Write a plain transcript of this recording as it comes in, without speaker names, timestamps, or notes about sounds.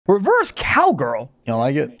Reverse cowgirl. You don't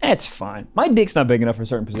like it? That's fine. My dick's not big enough for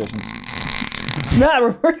certain positions. It's not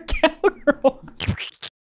reverse cowgirl.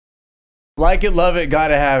 Like it, love it,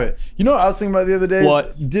 gotta have it. You know what I was thinking about the other day?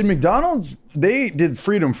 What? Did McDonald's, they did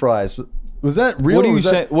freedom fries. Was that real? What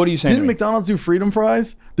are you saying? Didn't McDonald's do freedom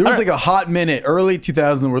fries? There was like a hot minute, early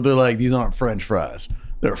 2000s, where they're like, these aren't French fries.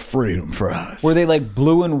 They're freedom fries. Were they like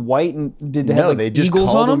blue and white and did they have like they just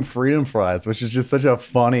eagles called on them freedom fries, which is just such a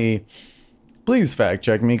funny... Please fact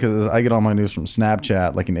check me because I get all my news from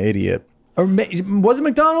Snapchat like an idiot. Or was it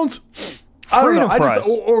McDonald's? I don't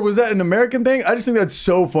know. Or was that an American thing? I just think that's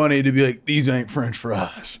so funny to be like, these ain't French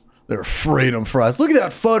fries. They're freedom fries. Look at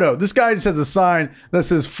that photo. This guy just has a sign that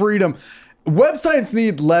says freedom. Websites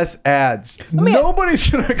need less ads.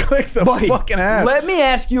 Nobody's gonna click the fucking ad. Let me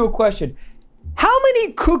ask you a question. How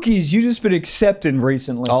many cookies you just been accepting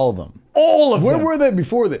recently? All of them. All of them. Where were they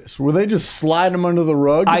before this? Were they just sliding them under the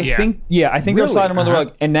rug? I think they were sliding them under the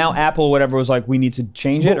rug. And now Apple or whatever was like, we need to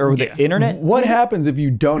change it, or the internet. What happens if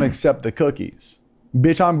you don't accept the cookies?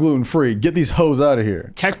 Bitch, I'm gluten free. Get these hoes out of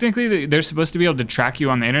here. Technically, they're supposed to be able to track you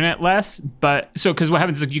on the internet less, but because what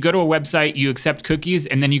happens is like you go to a website, you accept cookies,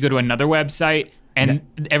 and then you go to another website, and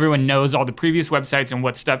everyone knows all the previous websites and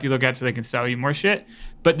what stuff you look at so they can sell you more shit.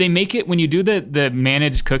 But they make it, when you do the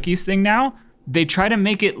managed cookies thing now, they try to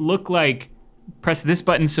make it look like press this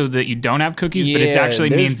button so that you don't have cookies, but it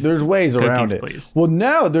actually means there's ways around it. Please. Well,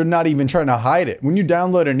 now they're not even trying to hide it. When you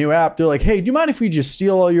download a new app, they're like, hey, do you mind if we just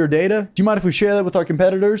steal all your data? Do you mind if we share that with our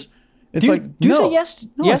competitors? It's do you say yes?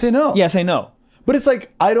 No, I say no. Yes, I know. But it's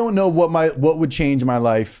like, I don't know what would change my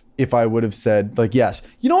life if I would have said like, yes.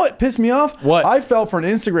 You know what pissed me off? What? I fell for an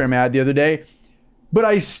Instagram ad the other day, but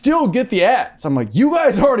I still get the ads. I'm like, you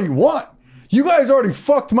guys already won. You guys already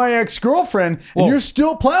fucked my ex-girlfriend, and you're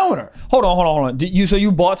still plowing her. Hold on. So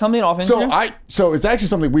you bought something off Instagram? So it's actually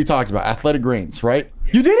something we talked about, athletic greens, right?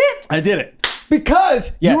 You did it? I did it.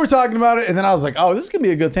 Because you were talking about it, and then I was like, oh, this is going to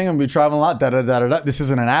be a good thing. I'm going to be traveling a lot, da-da-da-da-da. This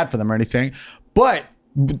isn't an ad for them or anything. But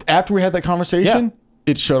after we had that conversation,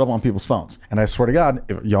 it showed up on people's phones. And I swear to God,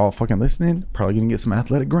 if y'all fucking listening, probably going to get some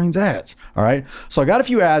athletic greens ads, all right? So I got a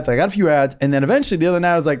few ads, and then eventually the other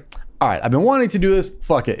night I was like, all right, I've been wanting to do this.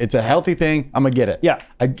 Fuck it. It's a healthy thing. I'm going to get it. Yeah.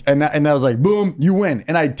 And I was like, boom, you win.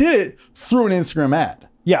 And I did it through an Instagram ad.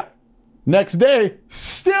 Yeah. Next day,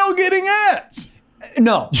 still getting ads.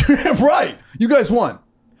 No. Right. You guys won.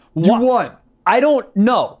 You won. I don't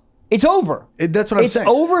know. It's over. That's what I'm saying.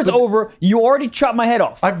 It's over. You already chopped my head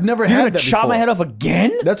off. I've never had that before. Chop my head off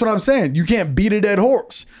again? That's what I'm saying. You can't beat a dead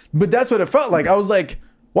horse. But that's what it felt like. I was like,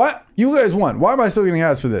 what? You guys won. Why am I still getting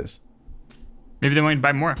ads for this? Maybe they want you to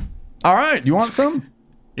buy more. All right, you want some?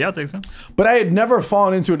 Yeah, I'll take some. But I had never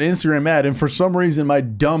fallen into an Instagram ad, and for some reason, my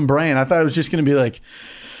dumb brain, I thought it was just going to be like,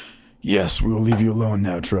 yes, we will leave you alone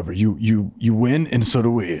now, Trevor. You win, and so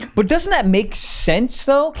do we. But doesn't that make sense,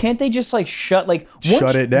 though? Can't they just like shut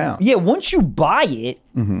it down? Yeah, once you buy it,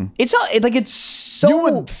 it's so you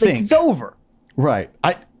would think it's over. Right.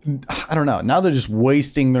 I don't know. Now they're just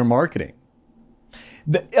wasting their marketing.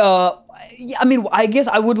 I mean, I guess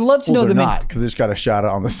I would love to know they're not, because they just got a shout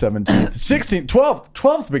out on the 17th, 16th,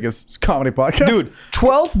 12th biggest comedy podcast. Dude,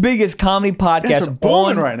 12th biggest comedy podcast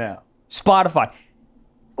on right now. Spotify.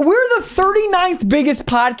 We're the 39th biggest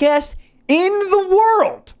podcast in the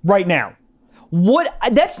world right now.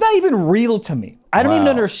 That's not even real to me. I don't even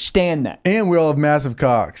understand that. And we all have massive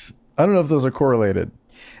cocks. I don't know if those are correlated.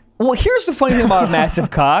 Well, here's the funny thing about a massive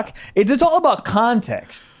cock. It's all about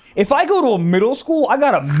context. If I go to a middle school, I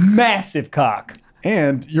got a massive cock.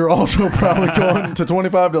 And you're also probably going to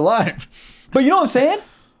 25 to life. But you know what I'm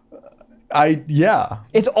saying? Yeah.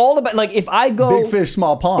 It's all about, like, if I go... Big fish,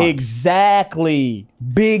 small pond. Exactly.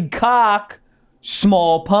 Big cock,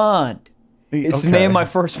 small pond. It's the name of my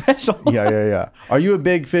first special. Yeah. Are you a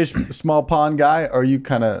big fish, small pond guy? Or are you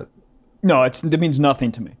kind of... No, it means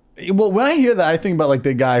nothing to me. Well, when I hear that, I think about, like,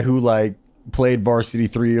 the guy who, like, played varsity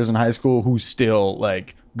 3 years in high school who still,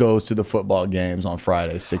 like... goes to the football games on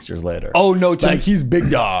Fridays 6 years later. Oh no, he's big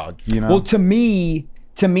dog, you know? Well, to me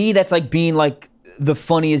that's like being like the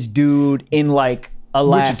funniest dude in like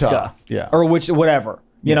Alaska. Wichita. Or whatever.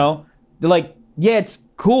 You know? They're like, yeah, it's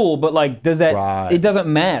cool, but like it doesn't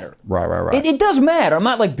matter. Right. It does matter. I'm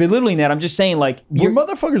not like belittling that. I'm just saying like were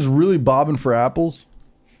motherfuckers really bobbing for apples?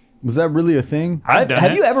 Was that really a thing?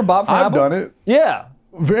 Have you ever bobbed for apples? I've done it. Yeah.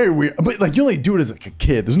 Very weird, but like you only do it as like a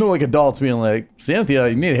kid. There's no like adults being like, Cynthia,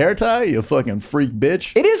 you need a hair tie, you fucking freak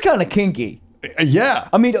bitch. It is kind of kinky. Yeah.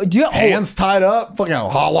 I mean, do you hands tied up, fucking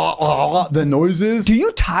the noises. Do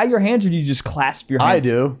you tie your hands or do you just clasp your hands? I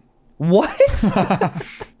do. What?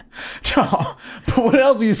 No, but what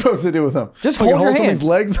else are you supposed to do with them? Just hold your hands. Someone's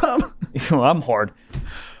legs up. Well, I'm hard.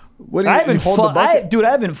 What do you hold the bucket? Dude,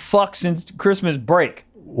 I haven't fucked since Christmas break.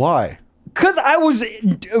 Why? Because I was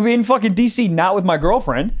in fucking DC, not with my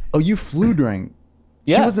girlfriend. Oh, you flew during.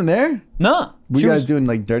 Yeah. She wasn't there? Nah. Were you guys doing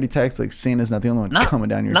like dirty texts like Santa's not the only one coming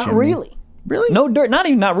down your chimney? Not really. Really? No dirt.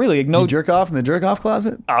 Not really. No. You jerk off in the jerk off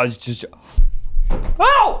closet? I was just.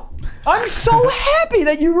 Oh! I'm so happy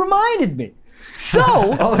that you reminded me. So.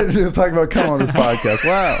 All I do is talk about cum on this podcast.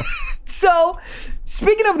 Wow. So,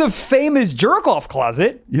 speaking of the famous jerk off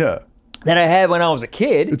closet. Yeah. That I had when I was a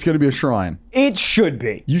kid. It's going to be a shrine. It should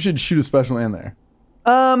be. You should shoot a special in there.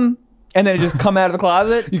 And then it just come out of the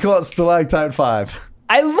closet. You call it Stalactite 5.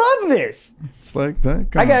 I love this.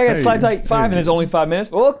 Stalactite? I got Stalactite 5 and there's only 5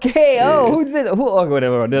 minutes. Okay. Oh, who's this? Oh,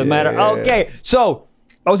 whatever. It doesn't matter. Okay. So,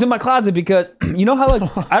 I was in my closet because, you know how, like,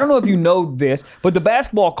 I don't know if you know this, but the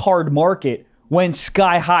basketball card market went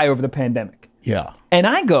sky high over the pandemic. Yeah. And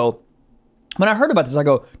I go, when I heard about this, I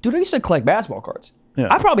go, dude, I used to collect basketball cards. Yeah.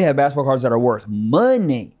 I probably have basketball cards that are worth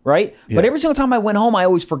money, right? Yeah. But every single time I went home, I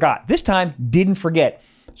always forgot. This time, didn't forget.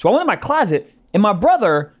 So I went in my closet, and my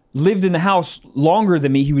brother lived in the house longer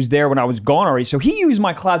than me. He was there when I was gone already. So he used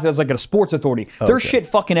my closet as like a sports authority. There's shit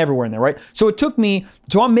fucking everywhere in there, right? So it took me,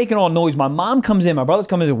 so I'm making all noise. My mom comes in, my brother's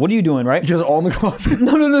coming in. What are you doing, right? Just all in the closet?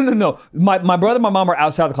 No. My brother and my mom are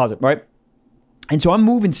outside the closet, right? And so I'm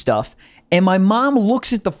moving stuff, and my mom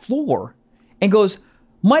looks at the floor and goes,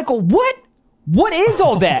 Michael, what is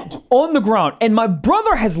all that on the ground? And my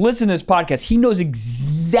brother has listened to this podcast. He knows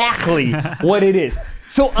exactly what it is.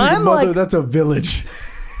 So I'm Mother, like, that's a village.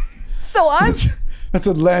 so I'm, That's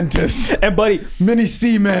Atlantis. and buddy, Many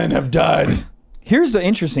seamen have died. here's the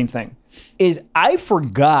interesting thing, is I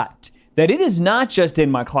forgot that it is not just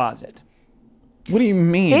in my closet. What do you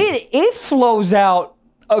mean? It flows out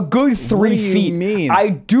a good 3 what do you feet. mean? I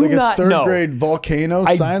do like not a third know. grade volcano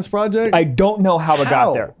science project? I don't know how it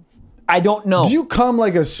got there. I don't know. Do you come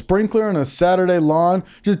like a sprinkler on a Saturday lawn?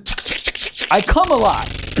 Just I come a lot.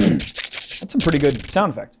 That's a pretty good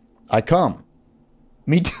sound effect. I come.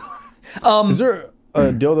 Me too. Is there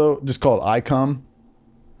a dildo just called I come?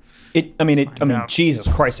 I mean, out. Jesus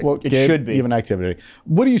Christ, it Gabe, should be. You have an activity.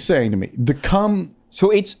 What are you saying to me? The cum. So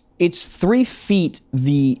it's 3 feet.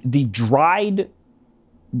 The dried,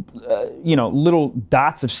 little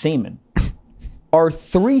dots of semen are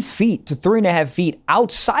 3 feet to 3.5 feet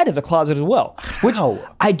outside of the closet as well. Which How?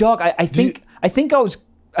 I think I was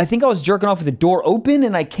jerking off with the door open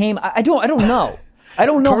and I came. I don't know. I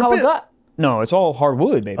don't know how it Carpet? got. No, it's all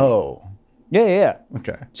hardwood, baby. Oh, Yeah.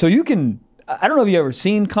 okay. So you can. I don't know if you ever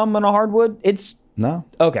seen cum on a hardwood. It's No.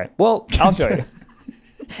 okay. Well, I'll show you.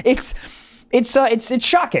 It's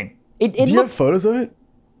shocking. It Do you look, have photos of it?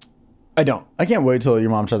 I don't. I can't wait till your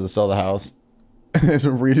mom tries to sell the house and have to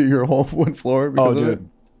redo your whole wood floor because of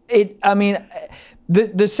it. I mean,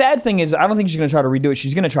 the sad thing is, I don't think she's gonna try to redo it.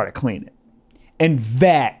 She's gonna try to clean it, and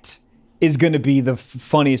that is gonna be the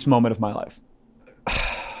funniest moment of my life.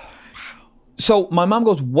 So my mom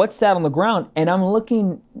goes, "What's that on the ground?" And I'm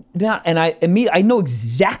looking down, and I know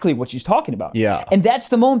exactly what she's talking about. Yeah. And that's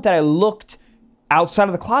the moment that I looked outside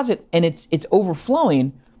of the closet, and it's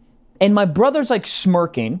overflowing, and my brother's like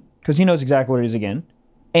smirking because he knows exactly what it is again.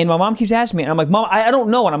 And my mom keeps asking me, and I'm like, Mom, I don't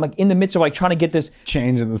know. And I'm like in the midst of like trying to get this.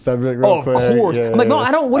 Changing the subject real quick. Of course. I'm like, no,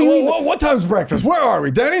 I don't. What do you mean? What time's breakfast? Where are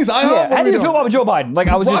we? Denny's? Yeah, how do you feel about Joe Biden? Like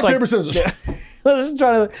I was just Rock, like, paper, scissors. I was just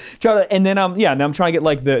trying to, and then now I'm trying to get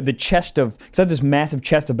like the chest of, because I have this massive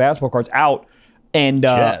chest of basketball cards out, and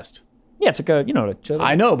Chest. yeah, it's like a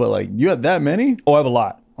I know, but like you had that many? I have a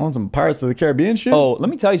lot. On some Pirates of the Caribbean shit? Oh, let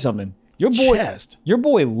me tell you something. Your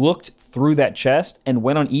boy looked through that chest and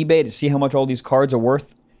went on eBay to see how much all these cards are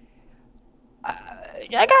worth.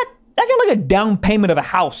 I got like a down payment of a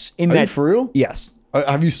house in Are that. you for real? Yes.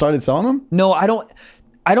 Have you started selling them? No, I don't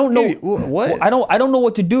know. Idiot, what? I don't know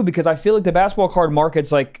what to do because I feel like the basketball card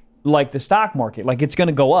market's like the stock market. Like it's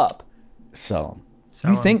gonna go up. Sell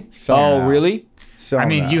them. You think? Sell 'em Oh, out. really? I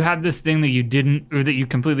mean, you had this thing that you didn't, or that you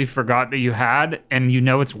completely forgot that you had, and you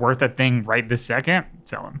know it's worth a thing right this second.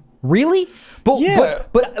 Sell them. Really? But Yeah.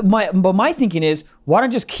 but my thinking is, why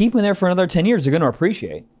don't just keep them there for another 10 years? They're gonna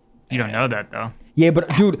appreciate. You don't know that though. Yeah, but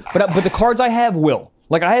dude, but the cards I have will.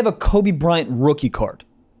 Like I have a Kobe Bryant rookie card.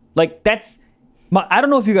 Like that's I don't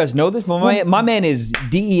know if you guys know this, but my man is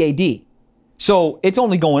DEAD. So it's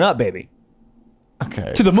only going up, baby.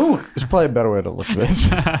 Okay. To the moon. There's probably a better way to look at this.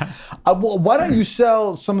 Well, why don't you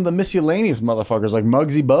sell some of the miscellaneous motherfuckers like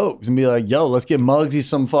Muggsy Bogues and be like, yo, let's get Muggsy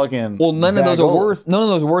some fucking. Well, none of those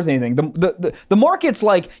are worth anything. The market's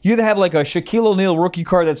like you either have like a Shaquille O'Neal rookie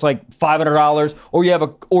card that's like $500, or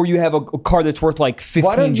you have a card that's worth like 15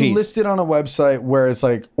 Why don't you Gs. list it on a website where it's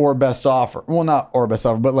like or best offer? Well, not or best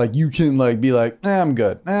offer, but like you can like be like, I'm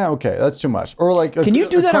good. Okay, that's too much. Or like, can you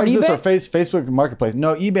do that on eBay or Facebook Marketplace?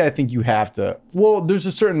 No, eBay. I think you have to. Well, there's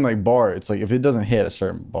a certain like bar. It's like if it doesn't hit a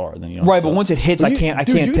certain bar, then you don't. Right, but once it hits, I can't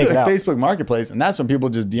take it out. Facebook Marketplace, and that's when people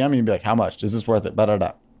just DM me and be like, "How much? Is this worth it?"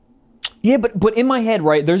 Da-da-da. Yeah, but in my head,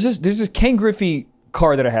 right? There's this Ken Griffey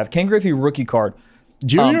card that I have. Ken Griffey rookie card.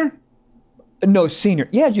 Junior? No, senior.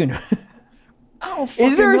 Yeah, junior.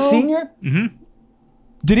 Is there a senior? Mm-hmm.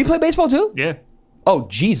 Did he play baseball too? Yeah. Oh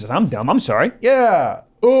Jesus, I'm dumb. I'm sorry. Yeah.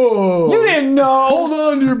 Oh. You didn't know. Hold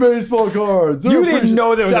on to your baseball cards. You didn't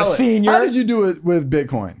know there was a senior. How did you do it with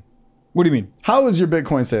Bitcoin? What do you mean? How was your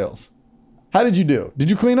Bitcoin sales? How did you do?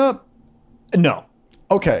 Did you clean up? No.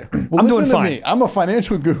 Okay. Well, I'm listen doing to fine. me. I'm a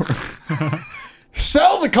financial guru.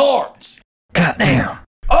 Sell the cards. Goddamn.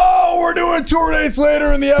 Oh, we're doing tour dates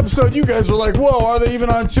later in the episode. You guys were like, whoa, are they even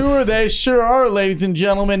on tour? They sure are, ladies and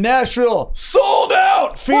gentlemen. Nashville, sold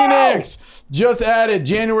out. Phoenix, just added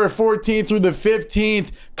January 14th through the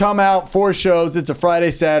 15th. Come out, 4 shows. It's a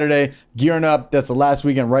Friday, Saturday. Gearing up. That's the last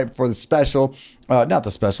weekend right before the special. Not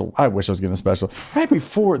the special. I wish I was getting a special. Right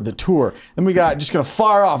before the tour. Then we got just going to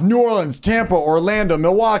fire off New Orleans, Tampa, Orlando,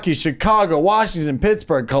 Milwaukee, Chicago, Washington,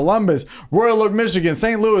 Pittsburgh, Columbus, Royal Oak, Michigan,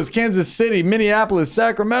 St. Louis, Kansas City, Minneapolis,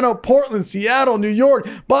 Sacramento, Portland, Seattle, New York,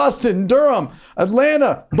 Boston, Durham,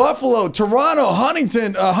 Atlanta, Buffalo, Toronto,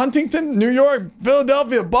 Huntington, New York,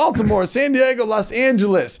 Philadelphia, Baltimore, San Diego, Los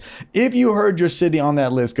Angeles. If you heard your city on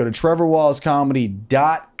that list, go to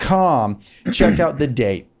trevorwallscomedy.com. Check out the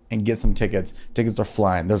date and get some tickets. Tickets are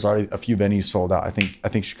flying. There's already a few venues sold out. I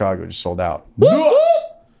think Chicago just sold out. Nuts!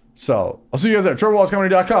 So I'll see you guys at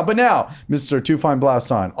trevorwallscomedy.com. But now, Mr. Too Fine Blau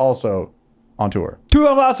sign also on tour. Too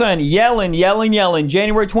Fine Blau sign, yelling.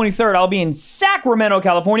 January 23rd, I'll be in Sacramento,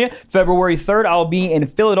 California. February 3rd, I'll be in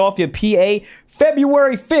Philadelphia, PA.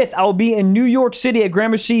 February 5th, I'll be in New York City at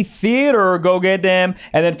Gramercy Theater. Go get them.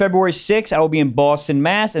 And then February 6th, I will be in Boston,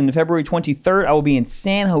 Mass. And then February 23rd, I will be in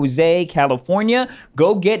San Jose, California.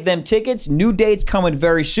 Go get them tickets. New dates coming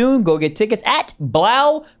very soon. Go get tickets at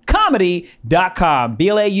blancomedy.com.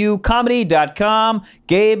 BLAU comedy.com.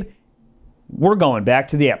 Gabe, we're going back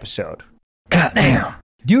to the episode. Goddamn.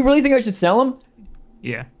 Do you really think I should sell them?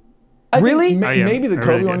 Yeah. Really? Maybe the I Kobe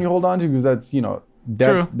really one do. you hold on to because that's, you know,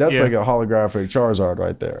 that's True. Yeah. like a holographic Charizard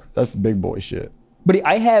right there. That's the big boy shit. But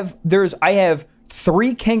I have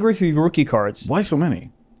 3 Ken Griffey rookie cards. Why so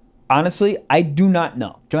many? Honestly, I do not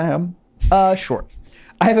know. Can I have them? Sure.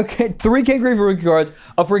 I have 3 Ken Griffey rookie cards,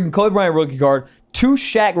 a freaking Kobe Bryant rookie card, 2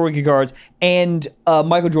 Shaq rookie cards, and a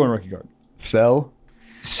Michael Jordan rookie card. Sell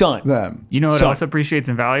Son. them. You know what So- else appreciates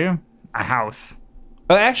in value? A house.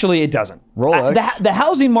 Actually, it doesn't. Rolex. The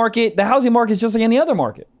housing market is just like any other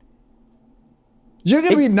market. You're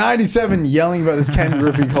going to be 97 yelling about this Ken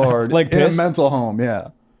Griffey card Like in a pissed? mental home. Yeah.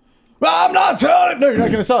 Well, I'm not selling it. No, you're not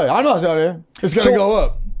going to sell it. I'm not selling it. It's going to go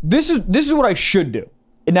up. This is what I should do.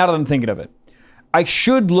 And now that I'm thinking of it, I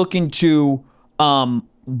should look into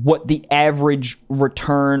what the average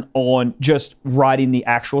return on just riding the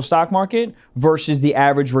actual stock market versus the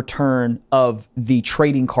average return of the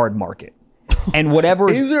trading card market. And whatever.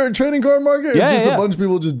 Is there a trading card market? Yeah, It's just yeah. a bunch of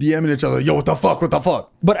people just DMing each other. Yo, what the fuck? What the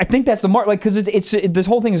fuck? But I think that's the market, like, because this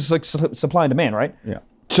whole thing is like supply and demand, right? Yeah.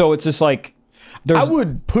 So it's just like there's. I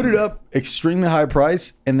would put it up extremely high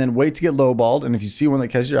price and then wait to get lowballed. And if you see one that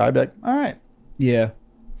catches your eye, I'd be like, all right. Yeah,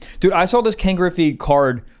 dude, I saw this Ken Griffey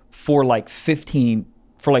card for like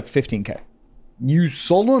 15K. You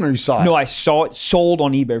sold one or you saw it? No, I saw it sold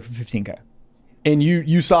on eBay for 15K. And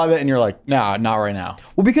you saw that and you're like, nah, not right now.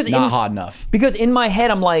 Well, because Not hot enough. Because in my head,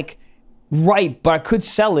 I'm like, right, but I could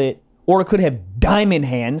sell it, or I could have diamond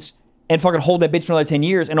hands and fucking hold that bitch for another 10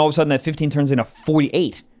 years, and all of a sudden that 15 turns into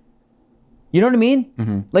 48. You know what I mean?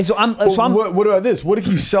 Mm-hmm. Like, so I'm. What about this? What if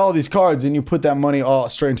you sell these cards and you put that money all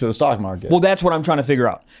straight into the stock market? Well, that's what I'm trying to figure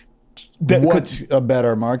out. What's a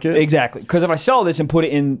better market? Exactly, because if I sell this and put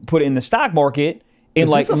it in the stock market, in Is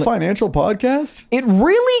like this a financial podcast? it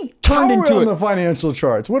really How turned are we into on it. the financial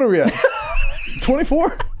charts? What are we at?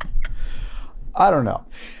 24? I don't know.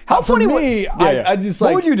 How For funny would- me, Yeah. I just What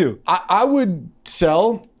like. would you do? I would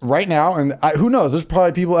sell right now, and who knows? There's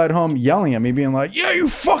probably people at home yelling at me, being like, "Yeah, you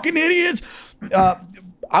fucking idiots."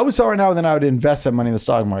 I would sell right now, and then I would invest that money in the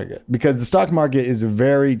stock market because the stock market is a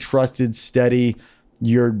very trusted, steady.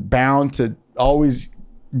 You're bound to always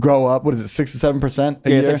grow up. What is it, 6 to 7% a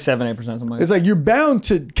Yeah, year? it's like 7-8%, something like that. It's like you're bound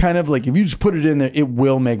to kind of like, if you just put it in there, it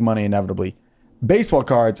will make money inevitably. Baseball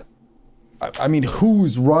cards, I mean,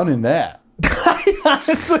 who's running that?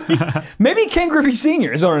 Honestly, maybe Ken Griffey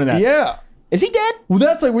Sr. is running that. Yeah. Is he dead? Well,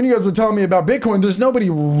 that's like when you guys were telling me about Bitcoin, there's nobody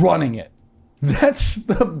running it. That's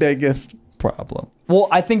the biggest problem. Well,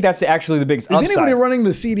 I think that's actually the biggest Is upside. anybody running the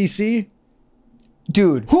CDC?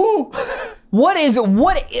 Dude, Who? what is a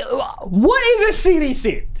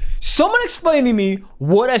CDC? Someone explain to me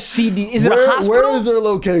what a CD is. It a hospital? Where is their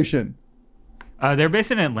location? They're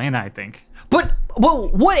based in Atlanta, I think. But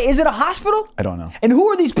what is it? A hospital? I don't know. And who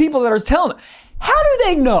are these people that are telling them? How do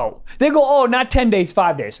they know? They go, oh, not 10 days,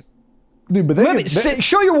 5 days. Dude, but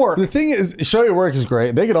Show your work. the thing is, show your work is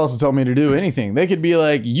great. They could also tell me to do anything. They could be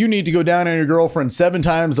like, you need to go down on your girlfriend 7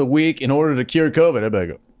 times a week in order to cure COVID. I'd be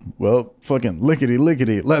like, well, fucking lickety,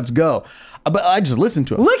 let's go. But I just listen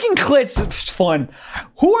to them. Licking clits is fun.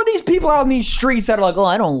 Who are these people out on these streets that are like, oh,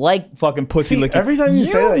 I don't like fucking pussy licking? Every time you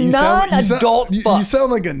say that, you sound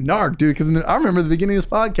like a narc, dude. Because I remember the beginning of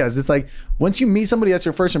this podcast. It's like, once you meet somebody, that's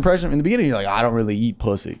your first impression. In the beginning, you're like, I don't really eat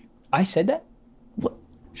pussy. I said that?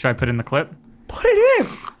 Should I put in the clip? Put it in.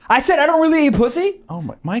 I said I don't really eat pussy? Oh,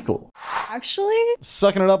 my, Michael. Actually,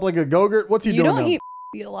 Sucking it up like a Go-Gurt? What's he you doing don't now?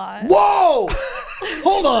 eat a lot. Whoa!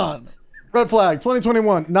 Hold on. Red flag,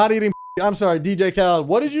 2021, not eating. I'm sorry, DJ Khaled.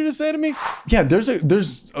 What did you just say to me? Yeah,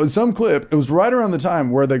 there's some clip. It was right around the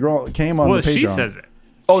time where the girl came on the Patreon. She says it.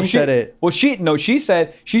 Oh, she said it. Well, she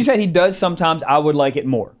said he does sometimes. I would like it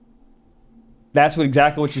more. That's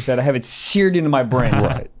exactly what she said. I have it seared into my brain.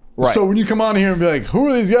 Right. Right. So when you come on here and be like, who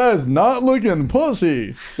are these guys not looking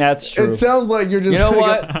pussy? That's true. It sounds like you're just. You know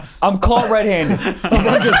what? I'm caught red-handed. A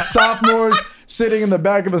bunch of sophomores sitting in the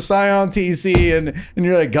back of a Scion TC and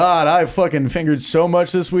you're like, God, I fucking fingered so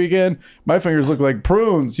much this weekend. My fingers look like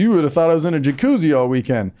prunes. You would have thought I was in a jacuzzi all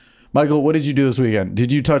weekend. Michael, what did you do this weekend?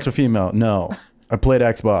 Did you touch a female? No. I played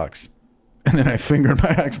Xbox. And then I fingered my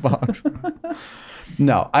Xbox.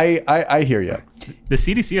 No, I hear you. The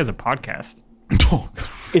CDC has a podcast. Oh, God.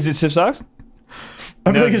 Is it Sif Socks?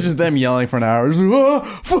 I feel like it's just them yelling for an hour. It's like, oh,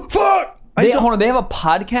 fuck! Hold on, they have a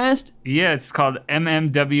podcast? Yeah, it's called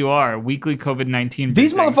MMWR, Weekly COVID-19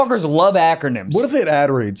 These Briefing. motherfuckers love acronyms. What if they had ad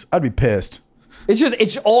reads? I'd be pissed.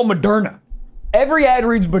 It's all Moderna. Every ad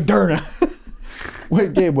reads Moderna.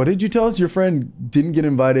 Wait, Gabe, what did you tell us? Your friend didn't get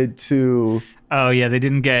invited to... Oh, yeah, they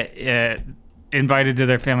didn't get invited to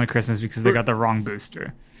their family Christmas because they got the wrong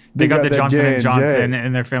booster. They got the Johnson & Johnson,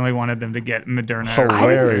 and their family wanted them to get Moderna. Hilarious. I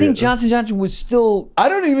didn't think Johnson & Johnson was still I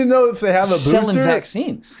don't even know if they have a selling booster.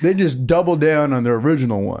 vaccines. They just double down on their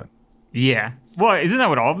original one. Yeah. Well, isn't that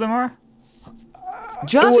what all of them are?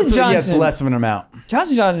 Johnson & Johnson. Yeah, it's less of an amount.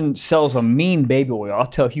 Johnson & Johnson sells a mean baby oil. I'll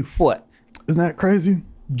tell you what. Isn't that crazy?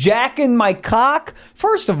 Jacking my cock.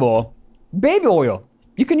 First of all, baby oil.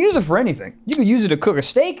 You can use it for anything. You can use it to cook a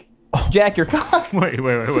steak. Jack your cock. Wait.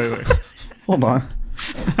 Hold on.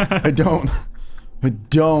 I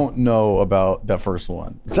don't know about that first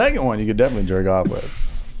one. The second one you could definitely jerk off with.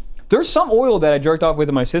 There's some oil that I jerked off with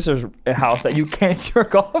in my sister's house that you can't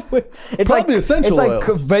jerk off with. It's Probably essential It's like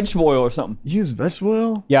oils. vegetable oil or something. You use vegetable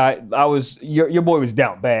oil? Yeah, I was. Your boy was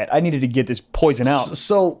down bad. I needed to get this poison out.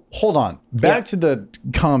 So hold on. Back to the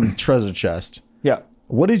treasure chest. Yeah.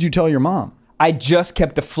 What did you tell your mom? I just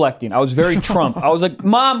kept deflecting. I was very Trump. I was like,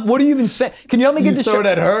 Mom, what are you even saying? Can you help me get this throw shit? it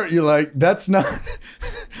at her. You're like, that's not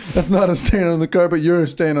a stain on the carpet. You're a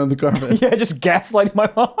stain on the carpet. Yeah, just gaslighting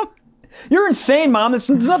my mom. You're insane, Mom. There's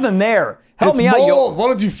nothing there. Help It's me out, mold. Why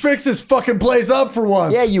don't you fix this fucking place up for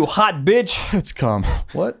once? Yeah, you hot bitch. It's cum.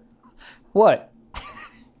 What? What?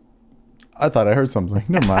 I thought I heard something.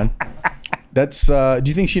 Never mind. That's. Do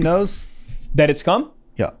you think she knows? That it's come?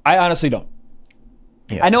 Yeah. I honestly don't.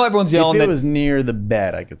 Yeah. I know everyone's yelling If it that. was near the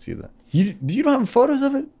bed, I could see that. You don't have photos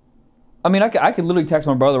of it? I mean, I could literally text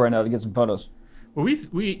my brother right now to get some photos. Well,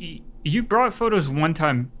 you brought photos one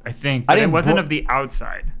time, I think, but it wasn't of the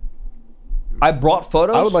outside. I brought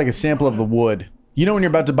photos. I would like a sample of the wood. You know when you're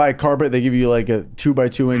about to buy a carpet, they give you like a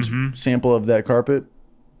 2x2 inch sample of that carpet?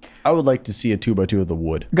 I would like to see a 2x2 of the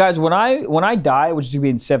wood. Guys, when I die, which is gonna be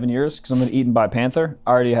in 7 years, because I'm gonna be eaten by a panther.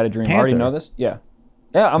 I already had a dream. I already know this. Yeah.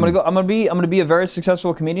 Yeah, I'm gonna be a very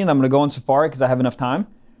successful comedian. I'm gonna go on safari because I have enough time,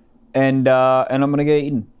 and I'm gonna get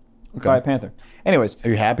eaten by a panther. Anyways, Are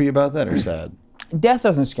you happy about that or sad? death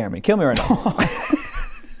doesn't scare me. Kill me right now.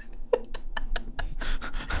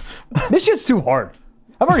 This shit's too hard.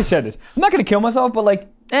 I've already said this. I'm not gonna kill myself, but like,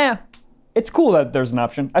 it's cool that there's an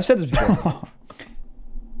option. I've said this before.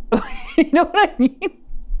 You know what I mean?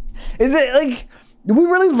 Is it like, do we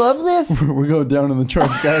really love this? We're going down in the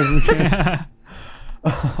charts, guys. We can't.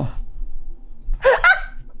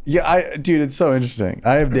 Yeah, dude, it's so interesting.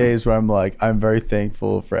 I have days where I'm like, I'm very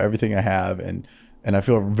thankful for everything I have, and I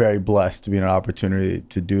feel very blessed to be in an opportunity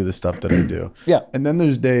to do the stuff that I do. Yeah. And then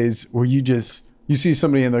there's days where you see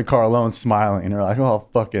somebody in their car alone smiling, and you're like, oh,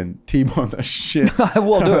 fucking T-bone the shit. I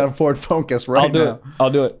will do that it. Ford Focus right now. I'll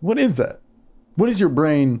do it. What is that? What is your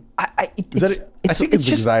brain? I think it's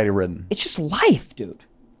just anxiety ridden. It's just life, dude.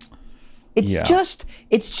 Yeah.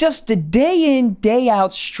 It's just the day in, day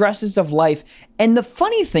out stresses of life. And the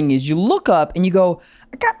funny thing is, you look up and you go,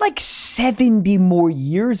 I got like 70 more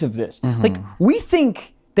years of this. Like, we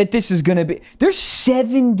think that this is gonna be, there's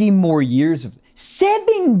 70 more years of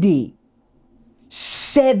 70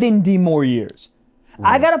 more years.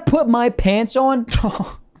 I gotta put my pants on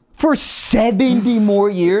for 70 more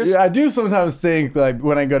years. Yeah, I do sometimes think, like,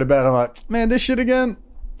 when I go to bed, I'm like, man, this shit again?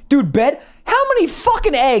 Dude, bed, how many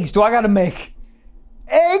fucking eggs do I gotta make?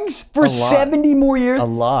 Eggs for 70 more years? A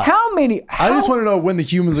lot. How many? I just want to know when the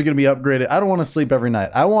humans are going to be upgraded. I don't want to sleep every night.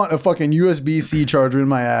 I want a fucking USB-C charger in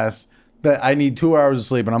my ass that I need 2 hours of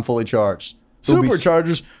sleep and I'm fully charged.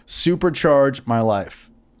 Superchargers supercharge my life.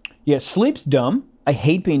 Yeah, sleep's dumb. I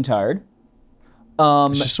hate being tired.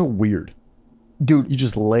 It's just so weird. Dude. You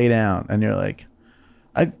just lay down and you're like,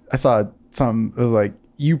 I saw some, it was like,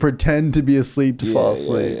 you pretend to be asleep to fall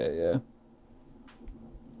asleep. Yeah.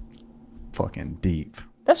 Fucking deep.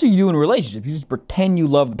 That's what you do in a relationship. You just pretend you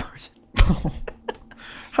love the person.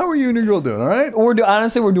 How are you and your girl doing? All right?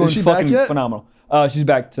 Honestly, we're doing Is she fucking back yet? phenomenal. She's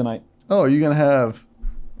back tonight. Oh, you're going to have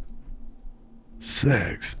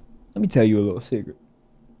sex. Let me tell you a little secret.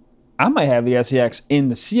 I might have the SEX in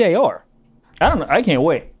the CAR. I don't know. I can't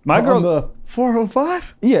wait. My girl. On the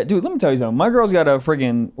 405? Yeah, dude, let me tell you something. My girl's got a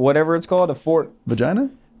friggin' whatever it's called, a fort. Vagina?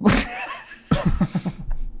 Let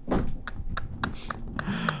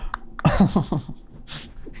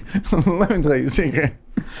me tell you a secret.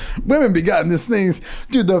 Women be gotten these things.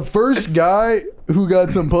 Dude, the first guy who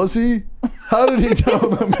got some pussy, how did he tell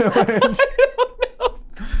the village? I don't know.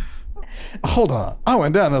 Hold on. I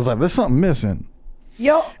went down and I was like, there's something missing.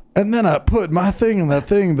 Yo. And then I put my thing in that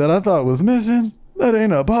thing that I thought was missing. That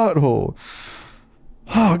ain't a pothole.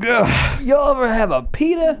 Oh, God. You ever have a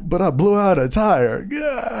pita? But I blew out a tire.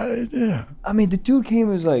 God, yeah. I mean, the dude came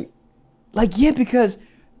and was like, yeah, because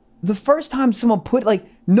the first time someone put, like,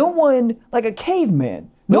 no one, like a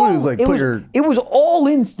caveman. Nobody was like, it was all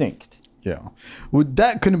instinct. Yeah. Well,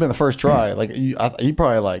 that couldn't have been the first try. Like, he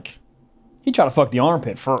probably, like. He tried to fuck the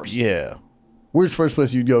armpit first. Yeah. Where's the first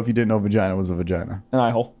place you'd go if you didn't know vagina was a vagina? An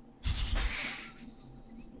eye hole.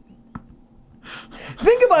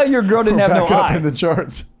 Think about if your girl didn't have no Back up eye. in the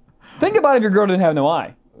charts. Think about if your girl didn't have no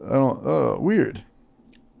eye. I don't. Weird.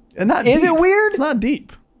 And not Is deep. it weird? It's not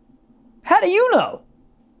deep. How do you know?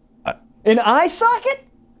 An eye socket?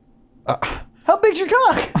 How big's your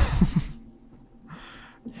cock?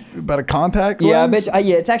 About a contact Yeah, lens?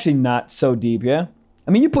 yeah, it's actually not so deep, yeah?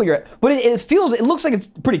 I mean, you put your, but it looks like it's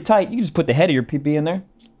pretty tight. You can just put the head of your PP in there.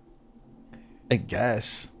 I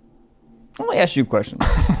guess. Let me ask you a question.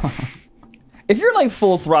 If you're like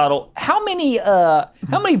full throttle, how many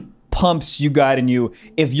pumps you got in you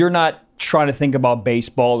if you're not trying to think about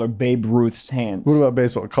baseball or Babe Ruth's hands? What about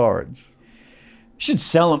baseball cards? You should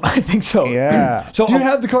sell them. I think so. Yeah. So do you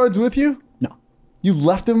have the cards with you? No. You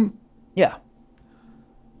left them? Yeah.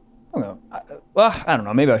 I don't know. I don't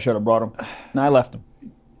know. Maybe I should have brought them. No, I left them.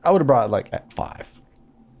 I would have brought like at 5.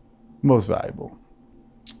 Most valuable.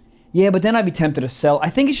 Yeah, but then I'd be tempted to sell. I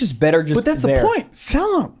think it's just better just. But that's the point.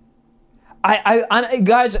 Sell them. I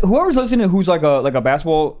guys, whoever's listening, who's like a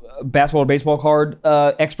basketball or baseball card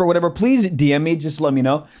expert, whatever, please DM me. Just let me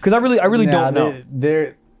know, because I really don't know.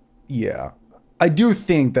 Yeah, I do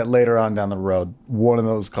think that later on down the road, one of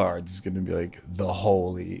those cards is going to be like the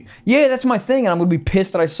holy. Yeah, that's my thing, and I'm gonna be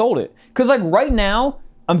pissed that I sold it. Because like right now,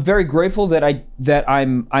 I'm very grateful that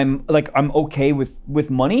I'm okay with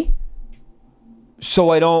money. So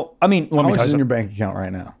I don't. I mean, let me How much tell is you in your bank account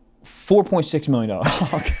right now? $4.6 million.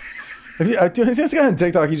 Okay. I see this guy on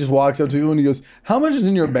TikTok. He just walks up to you and he goes, "How much is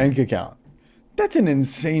in your bank account?" That's an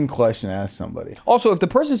insane question to ask somebody. Also, if the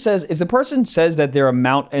person says that their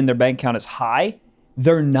amount in their bank account is high,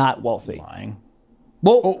 they're not wealthy. Lying.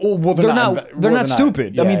 Well, well they're not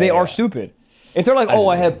stupid. I mean, they are stupid. If they're like, oh,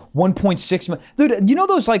 I have 1.6 million. Dude, you know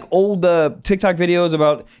those like old TikTok videos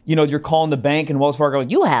about, you're calling the bank and Wells Fargo,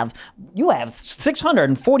 you have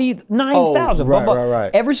 649,000.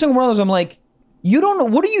 Right. Every single one of those, I'm like, you don't know.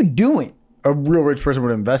 What are you doing? A real rich person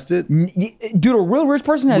would invest it. Dude, a real rich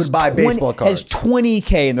person would buy baseball cards. Has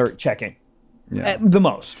 20K in their checking. Yeah. At the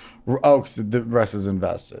most. Oh, so the rest is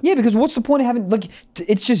invested. Yeah, because what's the point of having, like,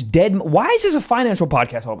 it's just dead. Why is this a financial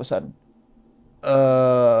podcast all of a sudden?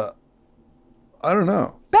 I don't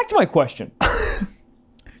know. Back to my question.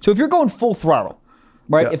 So if you're going full throttle,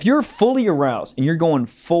 right? Yeah. If you're fully aroused and you're going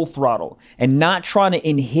full throttle and not trying to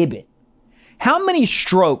inhibit, how many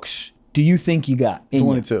strokes do you think you got?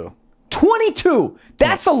 22. 22.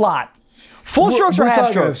 That's a lot. Full strokes or we're half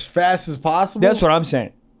talking strokes? as fast as possible. That's what I'm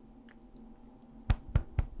saying.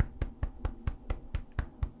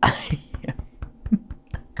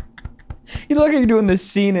 You look like you're doing this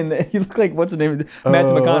scene in the. You look like what's the name of it?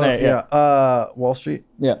 Matthew McConaughey. Yeah. Wall Street.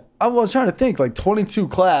 Yeah. I was trying to think, like 22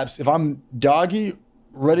 claps. If I'm doggy,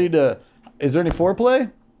 ready to. Is there any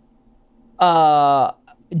foreplay?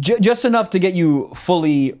 Just enough to get you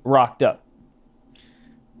fully rocked up.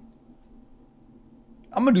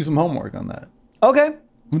 I'm gonna do some homework on that. Okay. I'm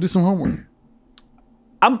gonna do some homework.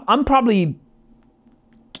 I'm probably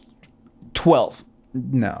 12.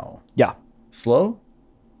 No. Yeah. Slow?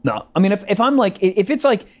 No. I mean, if I'm like, if it's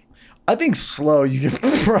like, I think slow, you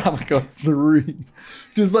can probably go 3.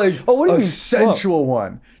 Just like what do you a mean sensual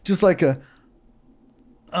one. Just like a.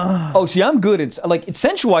 oh, see, I'm good. It's like, it's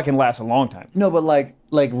sensual. I can last a long time. No, but like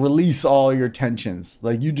release all your tensions.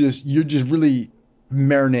 Like you're just really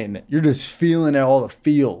marinating it. You're just feeling all the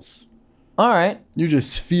feels. All right. You're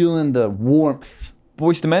just feeling the warmth.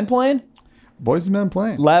 Boys to Men playing? Boys to Men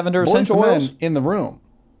playing. Lavender Boys essential to oils? Men in the room.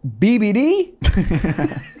 BBD?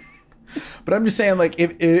 But I'm just saying, like,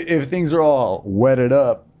 if things are all wetted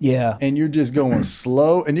up, Yeah. and you're just going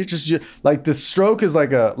slow, and you're just like the stroke is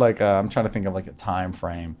like a I'm trying to think of like a time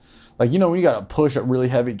frame, like when you got to push a really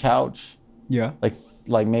heavy couch, Yeah.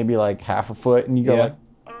 like maybe like half a foot, and you go like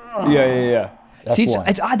Yeah. That's See, one.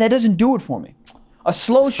 it's odd. That doesn't do it for me. A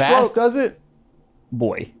slow fast stroke. does it.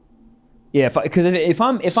 Boy. Yeah, because if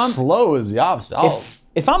I'm Slow is the opposite.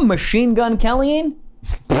 if I'm Machine Gun Kellyanne,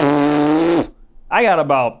 I got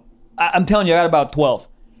about. I'm telling you, I got about 12.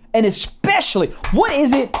 And especially, what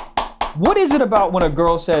is it about when a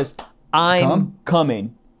girl says, "I'm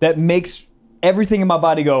coming," that makes everything in my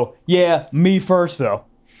body go, "Yeah, me first, though."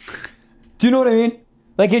 Do you know what I mean?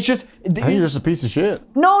 Like it's just. I think you're just a piece of shit.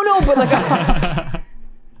 No, but like.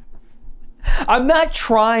 I'm not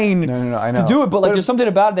trying I know. to do it, but like there's something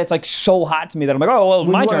about it that's like so hot to me that I'm like, oh, well, it's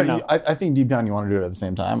my turn now. I think deep down you want to do it at the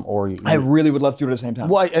same time, or I really would love to do it at the same time.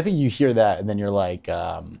 Well, I think you hear that, and then you're like,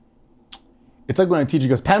 it's like when a teacher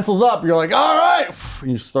goes, "Pencils up." You're like, "All right,"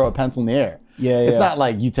 and you just throw a pencil in the air. Yeah. It's not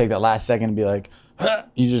like you take that last second and be like, huh.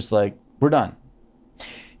 You just like, we're done.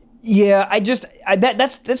 Yeah,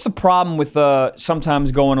 that's the problem with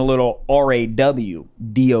sometimes going a little RAW,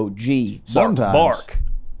 Sometimes. bark.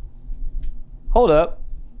 Hold up.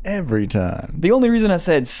 Every time. The only reason I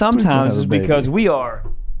said sometimes have is a baby. because we are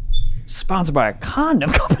sponsored by a condom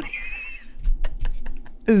company.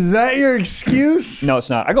 Is that your excuse? No, it's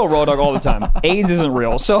not. I go raw dog all the time. AIDS isn't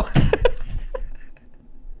real, so.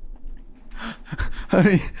 I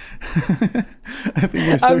mean, I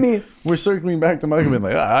think we're circling back to Michael being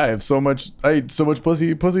like, I ate so much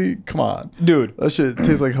pussy. Come on. Dude. That shit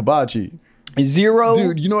tastes like hibachi. Zero.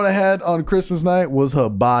 Dude, you know what I had on Christmas night was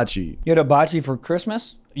hibachi. You had hibachi for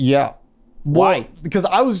Christmas? Yeah. Why? Because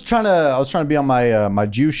I was trying to be on my my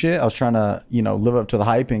Jew shit. I was trying to, live up to the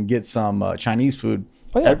hype and get some Chinese food.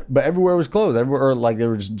 Oh, yeah. But everywhere was closed. Everywhere, like, they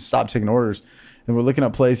were just stopped taking orders. And we're looking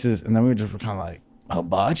up places, and then we were kind of like,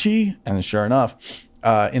 hibachi? And then sure enough,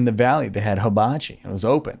 in the valley, they had hibachi. It was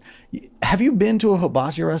open. Have you been to a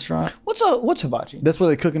hibachi restaurant? What's hibachi? That's where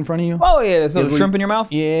they cook in front of you? Oh, yeah. So the shrimp in your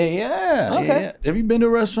mouth? Yeah. Okay. Yeah. Have you been to a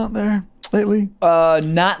restaurant there lately?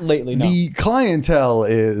 Not lately, no. The clientele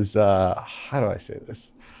is, how do I say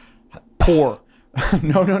this? Poor.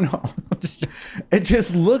 No. It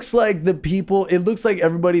just looks like it looks like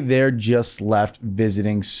everybody there just left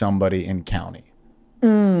visiting somebody in county. A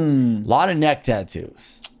lot of neck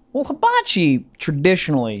tattoos. Well, hibachi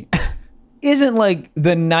traditionally isn't like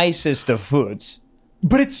the nicest of foods.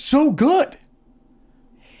 But it's so good.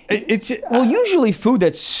 Well, usually food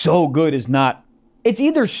that's so good is not. It's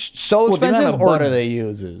either so the expensive amount of or butter they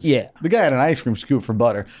use is. Yeah. The guy had an ice cream scoop for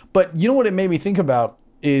butter. But you know what it made me think about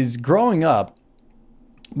is growing up.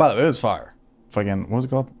 By the way, it was fire. Fucking, what was it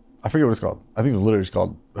called? I forget what it's called. I think it was literally just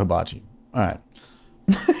called hibachi. All right.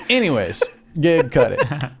 Anyways, Gabe cut it.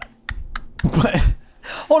 But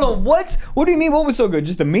hold on, what do you mean? What was so good?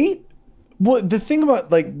 Just the meat? well, the thing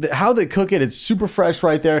about like how they cook it, it's super fresh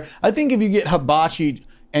right there. I think if you get hibachi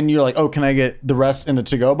and you're like, oh, can I get the rest in a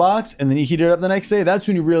to-go box? And then you heat it up the next day. That's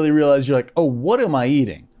when you really realize you're like, oh, what am I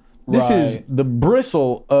eating? This is the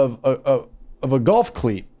bristle of a golf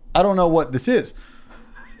cleat. I don't know what this is.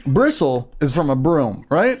 Bristle is from a broom,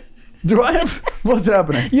 right? Do I have? What's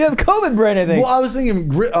happening? You have COVID brain, I think. Well, I was thinking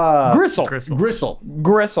Gristle.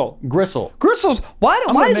 Gristle. Gristle's. Why?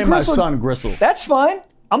 I'm Why gonna is name my Gristle? son Gristle. That's fine.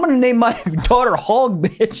 I'm gonna name my daughter Hog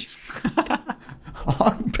Bitch.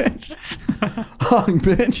 Hog bitch. Hog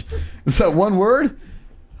bitch. Is that one word?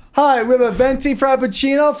 Hi, we have a venti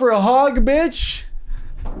frappuccino for a hog bitch.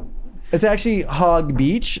 It's actually Hog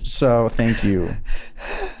Beach, so thank you.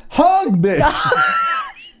 Hog bitch.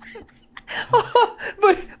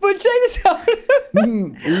 but check this out.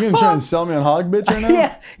 You're gonna try and sell me on Hog bitch right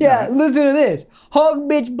now? Yeah. Listen to this. Hog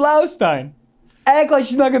Bitch Blaustein. Act like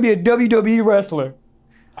she's not gonna be a WWE wrestler.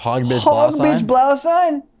 Hog bitch. Hog Blaustein? Bitch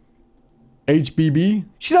Blaustein. HBB.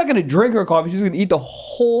 She's not gonna drink her coffee. She's gonna eat the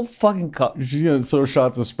whole fucking cup. She's gonna throw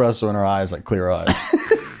shots of espresso in her eyes, like clear eyes.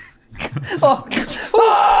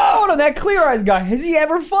 Hold on, that Clear Eyes guy. Has he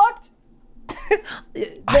ever fucked? Do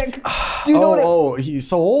you know He's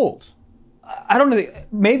so old. I don't know.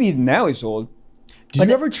 Maybe now he's old. Did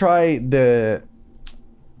you ever try the?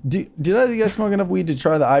 Did either of you guys smoke enough weed to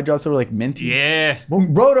try the eye drops that were like minty? Yeah. Well,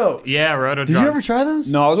 Rotos. Yeah, Roto. Did you ever try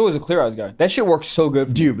those? No, I was always a Clear Eyes guy. That shit works so good.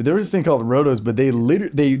 For Dude, but there was this thing called Rotos, but they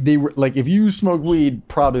literally they were like, if you smoked weed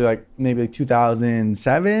probably like maybe like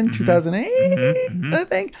 2007, 2008, I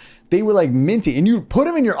think, they were like minty, and you put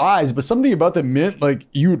them in your eyes, but something about the mint, like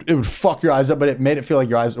it would fuck your eyes up, but it made it feel like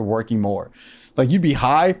your eyes were working more. Like you'd be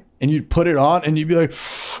high and you'd put it on and you'd be like,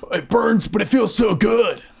 it burns, but it feels so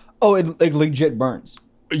good. Oh, it like legit burns.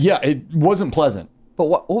 Yeah, it wasn't pleasant. But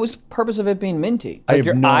what was the purpose of it being minty? I Like have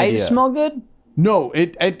your no eyes idea. smell good? No,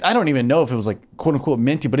 I don't even know if it was like quote unquote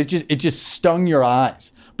minty, but it just stung your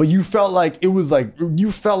eyes. But you felt like it was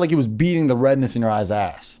beating the redness in your eyes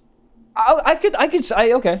ass. I could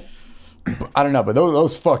say okay. I don't know, but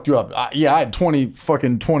those fucked you up. I had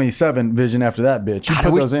 27 vision after that, bitch. You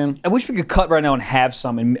put those in. I wish we could cut right now and have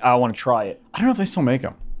some, and I want to try it. I don't know if they still make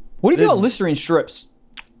them. What do you think about Listerine strips?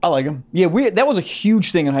 I like them. Yeah, that was a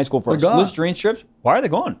huge thing in high school for us. gone. Listerine strips. Why are they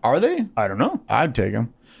gone? Are they? I don't know. I'd take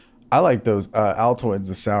them. I like those Altoids,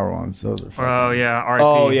 the sour ones. Those are fun. Oh yeah. R.I.P.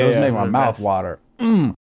 Oh, yeah. Those make my mouth water.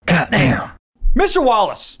 Goddamn. Mr.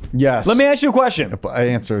 Wallace, Yes. let me ask you a question.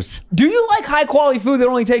 Answers. Do you like high quality food that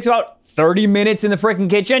only takes about 30 minutes in the freaking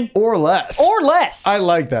kitchen? Or less. Or less. I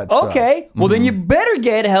like that stuff. Okay. Well, then you better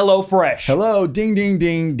get HelloFresh. Hello, ding, ding,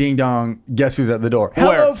 ding, ding, dong. Guess who's at the door? Where?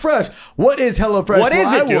 HelloFresh. What is HelloFresh? What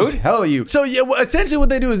is it, I will dude? tell you. So, yeah, well, essentially what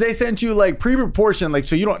they do is they send you like pre-proportioned, like,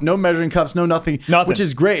 so you don't, no measuring cups, no nothing. Which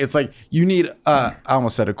is great. It's like you need, I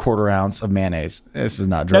almost said a quarter ounce of mayonnaise. This is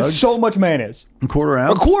not drugs. That's so much mayonnaise. A quarter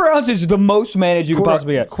ounce? A quarter ounce is the most mayonnaise you could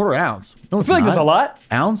possibly get. Quarter ounce. No, I feel like that's a lot.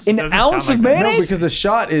 Ounce? An Doesn't ounce sound of like that. mayonnaise? No, because a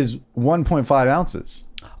shot is 1.5 ounces.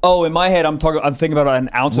 Oh, in my head, I'm thinking about an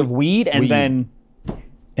ounce of weed and Weed. then.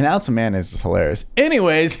 An ounce of mayonnaise is hilarious.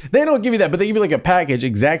 Anyways, they don't give you that, but they give you like a package,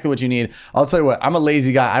 exactly what you need. I'll tell you what, I'm a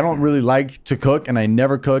lazy guy. I don't really like to cook, and I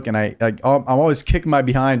never cook, and I'm always kicking my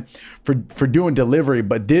behind for doing delivery,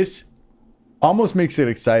 but this almost makes it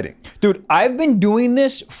exciting. Dude, I've been doing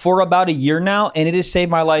this for about a year now, and it has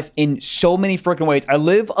saved my life in so many freaking ways. I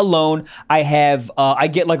live alone. I have, I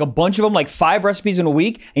get like a bunch of them, like 5 recipes in a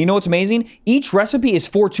week. And you know what's amazing? Each recipe is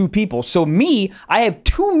for 2 people. So me, I have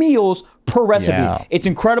 2 meals per recipe. Yeah. It's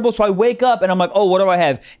incredible. So I wake up and I'm like, oh, what do I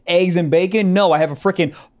have? Eggs and bacon? No, I have a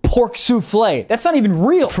freaking pork souffle. That's not even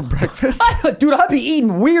real. For breakfast? Dude, I'd be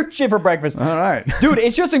eating weird shit for breakfast. All right. Dude,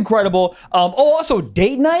 it's just incredible. Also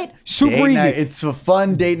date night, super Date easy. night. It's a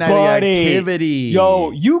fun date night Buddy. activity.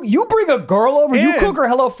 Yo, you bring a girl over, you And- cook her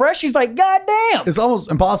HelloFresh, she's like, God damn. It's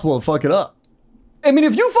almost impossible to fuck it up. I mean,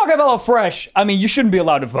 if you fuck up HelloFresh, I mean, you shouldn't be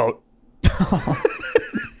allowed to vote.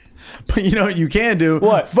 But you know what you can do?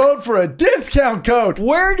 What? Vote for a discount code.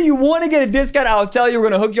 Where do you want to get a discount? I'll tell you, we're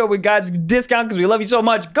going to hook you up with guys' discount because we love you so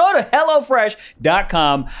much. Go to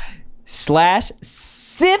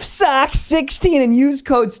HelloFresh.com/StiffSock16 and use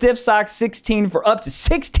code StiffSock16 for up to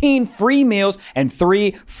 16 free meals and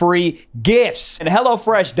 3 free gifts. And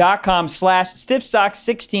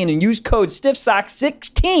HelloFresh.com/StiffSock16 and use code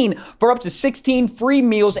StiffSock16 for up to 16 free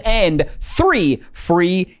meals and 3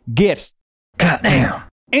 free gifts. Goddamn.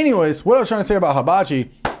 Anyways, what I was trying to say about hibachi.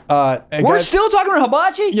 We're still talking about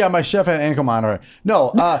hibachi? Yeah, my chef had ankle monitor.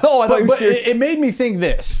 No, Oh, I thought you were but serious. it made me think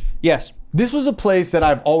this. Yes. This was a place that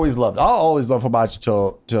I've always loved. I'll always love hibachi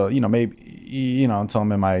till maybe until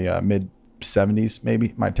I'm in my mid 70s,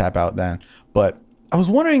 maybe might tap out then. But I was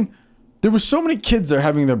wondering, there were so many kids there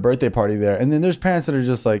having their birthday party there, and then there's parents that are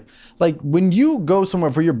just like when you go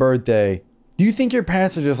somewhere for your birthday, do you think your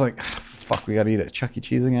parents are just like, fuck, we gotta eat at Chuck E.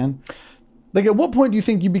 Cheese again? Like, at what point do you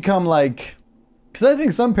think you become like Because I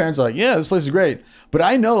think some parents are like, yeah, this place is great. But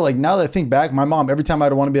I know, like, now that I think back, my mom, every time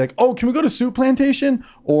I'd want to be like, oh, can we go to Soup Plantation?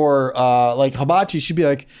 Or like Hibachi, she'd be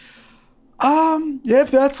like, yeah,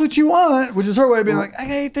 if that's what you want. Which is her way of being like, I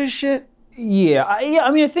hate this shit. Yeah.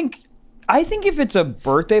 I mean, I think if it's a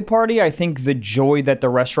birthday party, I think the joy that the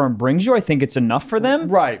restaurant brings you, I think it's enough for them.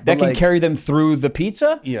 Right. That can carry them through the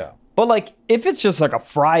pizza. Yeah. But like, if it's just like a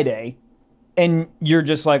Friday and you're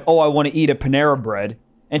just like, oh, I want to eat a Panera Bread.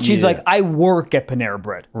 And she's like, I work at Panera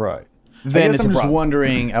Bread. Right. Then I guess I'm just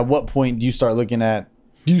wondering, at what point do you stop looking at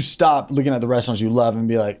the restaurants you love and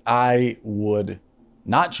be like, I would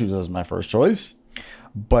not choose those as my first choice,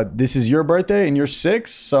 but this is your birthday and you're 6,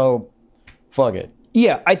 so fuck it.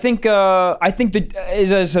 Yeah, I think that,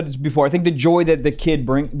 as I said before, I think the joy that the kid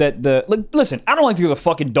listen, I don't like to go to the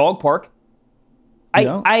fucking dog park.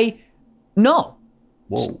 No.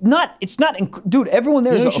 Whoa. It's not, dude, everyone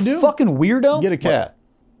there is a fucking weirdo. Get a cat.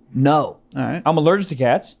 No. All right. I'm allergic to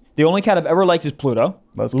cats. The only cat I've ever liked is Pluto.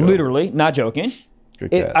 Let's go. Literally, not joking.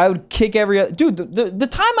 Good cat. I would kick every other... Dude, the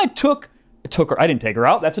time I took her... I didn't take her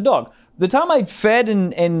out. That's a dog. The time I fed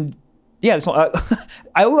and yeah,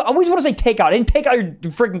 I always want to say take out. I didn't take out your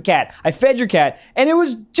freaking cat. I fed your cat, and it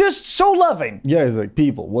was just so loving. Yeah, he's like,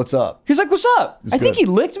 people, what's up? He's like, what's up? I think he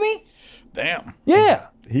licked me. Damn. Yeah.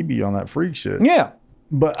 He'd be on that freak shit. Yeah.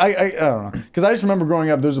 But I don't know. Because I just remember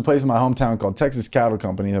growing up, there's a place in my hometown called Texas Cattle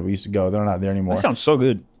Company that we used to go. They're not there anymore. That sounds so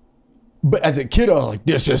good. But as a kid, I was like,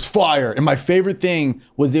 this is fire. And my favorite thing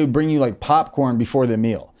was they would bring you like popcorn before the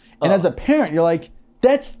meal. And as a parent, you're like,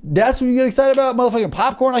 that's what you get excited about? Motherfucking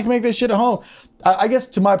popcorn? I can make this shit at home. I guess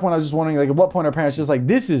to my point, I was just wondering, like, at what point are parents just like,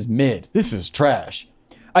 this is mid. This is trash.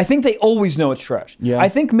 I think they always know it's trash. Yeah. I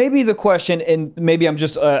think maybe the question, and maybe I'm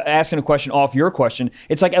just asking a question off your question,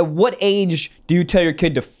 it's like, at what age do you tell your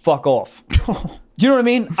kid to fuck off? Do you know what I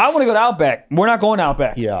mean? I want to go to Outback. We're not going to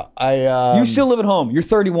Outback. Yeah. You still live at home. You're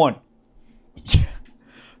 31.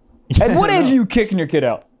 At what age are you kicking your kid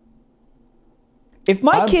out? If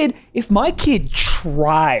my kid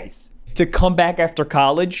tries to come back after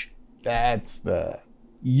college,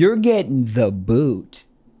 you're getting the boot.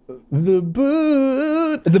 The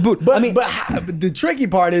boot. But the tricky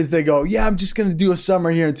part is they go, yeah, I'm just going to do a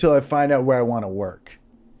summer here until I find out where I want to work.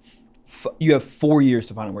 You have 4 years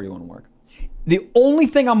to find out where you want to work. The only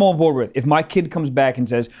thing I'm on board with, if my kid comes back and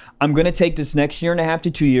says, I'm going to take this next year and a half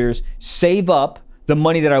to 2 years, save up the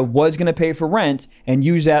money that I was going to pay for rent and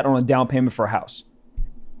use that on a down payment for a house.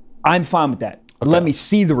 I'm fine with that. Okay. Let me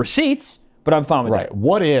see the receipts, but I'm fine with that. Right.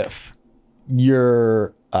 What if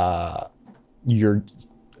you're hog bitch?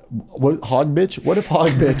 What if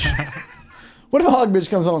hog bitch? What if hog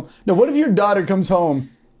bitch comes home? No, what if your daughter comes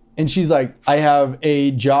home and she's like, I have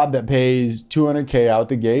a job that pays $200K out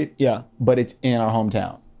the gate. Yeah. But it's in our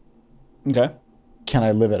hometown. Okay. Can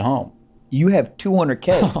I live at home? You have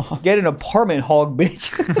 $200K. Get an apartment, hog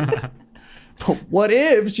bitch. But what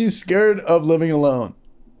if she's scared of living alone?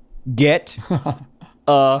 Get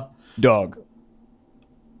a dog.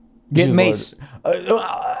 Get Mace.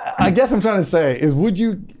 I guess I'm trying to say is, would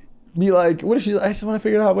you be like, what if I just want to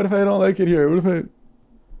figure it out? What if I don't like it here? What if I...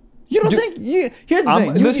 You don't think... Here's the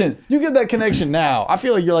thing. Listen. You get that connection now. I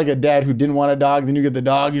feel like you're like a dad who didn't want a dog. Then you get the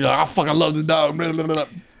dog. You're like, I fucking love the dog. Blah, blah, blah.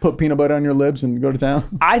 Put peanut butter on your lips and go to town.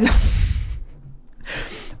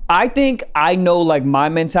 I think I know like my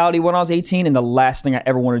mentality when I was 18, and the last thing I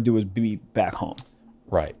ever want to do is be back home.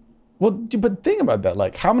 Right. Well, but think about that.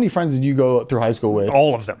 Like, how many friends did you go through high school with?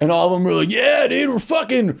 All of them. And all of them were like, yeah, dude,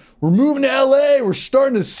 we're moving to LA. We're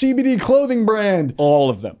starting a CBD clothing brand. All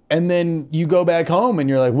of them. And then you go back home and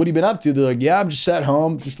you're like, what have you been up to? They're like, yeah, I'm just at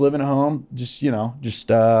home, just living at home. Just trying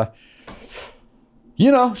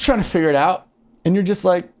to figure it out. And you're just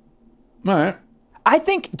like, all right. I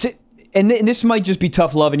think, and this might just be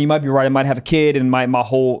tough love, and you might be right. I might have a kid, and my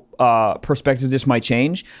whole perspective of this might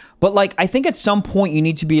change. But like, I think at some point you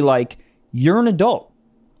need to be like, you're an adult.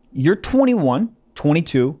 You're 21,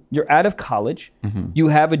 22. You're out of college. Mm-hmm. You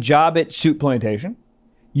have a job at Soup Plantation.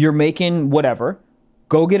 You're making whatever.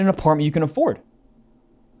 Go get an apartment you can afford.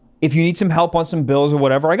 If you need some help on some bills or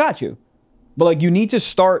whatever, I got you. But like, you need to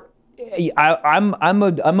start. I'm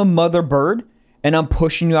a mother bird, and I'm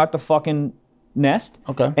pushing you out the fucking nest.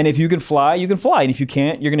 Okay. And if you can fly, you can fly. And if you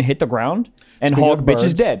can't, you're gonna hit the ground. And hog bitch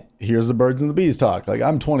is dead. Here's the birds and the bees talk. Like,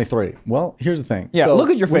 I'm 23. Well, here's the thing. Yeah. So look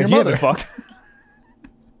at your face. You fucked.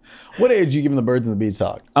 What age are you giving the birds and the bees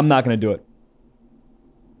talk? I'm not gonna do it.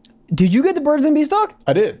 Did you get the birds and bees talk?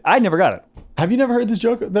 I did. I never got it. Have you never heard this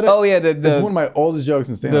joke? It's one of my oldest jokes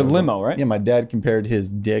in stand-up. The limo, right? Yeah. My dad compared his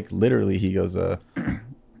dick. Literally, he goes,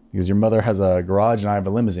 because your mother has a garage and I have a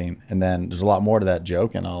limousine, and then there's a lot more to that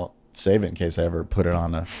joke, and I'll save it in case I ever put it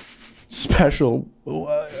on a special.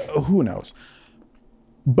 Who knows?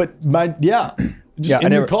 But just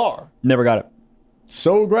in the car. Never got it.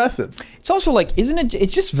 So aggressive. It's also like, isn't it?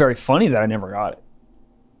 It's just very funny that I never got it.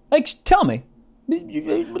 Like, tell me. Let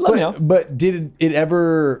me know. But did it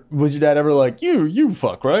ever? Was your dad ever like, you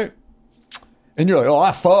fuck, right? And you're like, oh,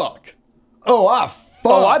 I fuck. Oh, I fuck.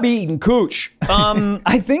 Oh, I be eating cooch.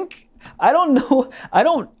 I think. I don't know. I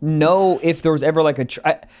don't know if there was ever like a.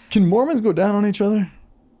 Can Mormons go down on each other?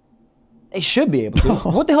 They should be able to.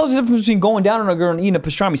 What the hell is the difference between going down on a girl and eating a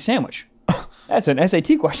pastrami sandwich? That's an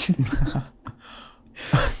SAT question.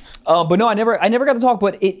 But no, I never got to talk.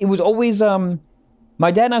 But it was always my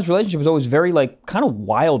dad and I's relationship was always very like kind of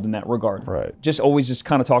wild in that regard. Right. Just always just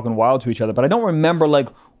kind of talking wild to each other. But I don't remember like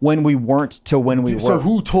when we weren't to when we were. So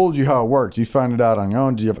who told you how it worked? Did you find it out on your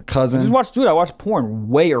own? Did you have a cousin? I watched porn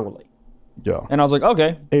way early. Yeah. And I was like,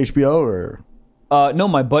 okay. HBO or? No,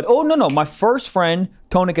 my first friend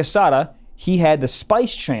Tony Casada, he had the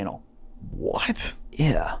Spice Channel. What?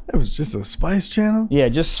 Yeah. It was just a spice channel? Yeah,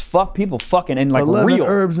 just fuck people fucking and like 11 real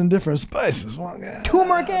herbs and different spices.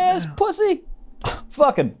 turmeric ass pussy.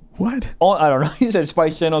 Fucking. What? I don't know. He said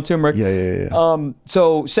Spice Channel, turmeric. Yeah.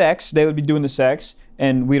 So sex, they would be doing the sex,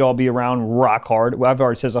 and we'd all be around rock hard. Well, I've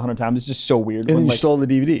already said this 100 times. It's just so weird. And then you stole the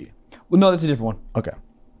DVD? Well, no, that's a different one. Okay.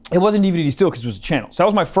 It wasn't DVD still because it was a channel. So that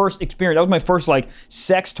was my first experience. That was my first like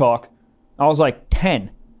sex talk. I was like 10,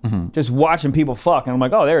 just watching people fuck, and I'm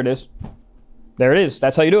like, oh, there it is. There it is.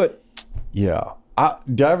 That's how you do it. Yeah.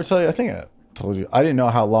 Did I ever tell you? I think I told you. I didn't know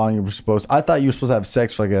how long you were supposed. I thought you were supposed to have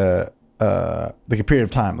sex for like a period of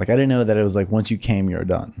time. Like I didn't know that it was like once you came, you're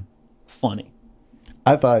done. Funny.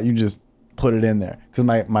 I thought you just put it in there because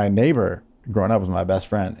my neighbor growing up was my best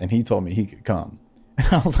friend, and he told me he could come. And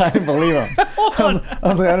I was like, I didn't believe him. I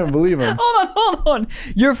was like, I didn't believe him. Hold on.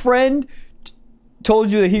 Your friend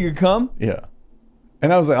told you that he could come? Yeah.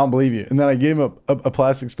 And I was like, I don't believe you. And then I gave him a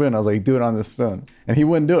plastic spoon. I was like, do it on this spoon. And he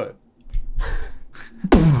wouldn't do it.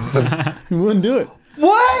 He wouldn't do it.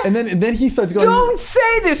 What? And then he starts going. Don't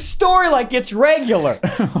say this story like it's regular.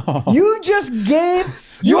 You just gave.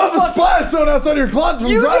 You have a splash zone outside your closet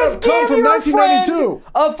from from 1992.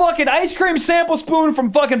 A fucking ice cream sample spoon from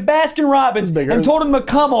fucking Baskin Robbins and told him to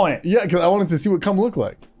come on it. Yeah, because I wanted to see what cum looked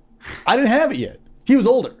like. I didn't have it yet. He was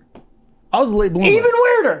older. I was a late bloomer. Even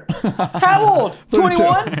weirder. How old?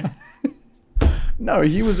 21? No,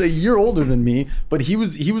 he was a year older than me, but he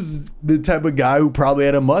was the type of guy who probably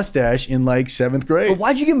had a mustache in like 7th grade. But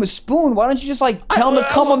why'd you give him a spoon? Why don't you just like tell him to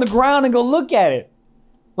come on the ground and go look at it?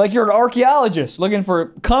 Like you're an archaeologist looking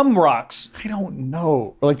for cum rocks. I don't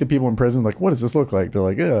know. Or like the people in prison, like, what does this look like? They're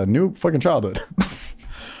like, yeah, new fucking childhood.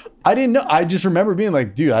 I didn't know. I just remember being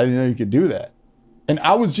like, dude, I didn't know you could do that. And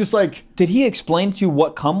I was just like... Did he explain to you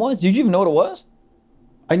what cum was? Did you even know what it was?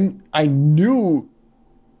 I knew...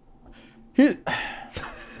 It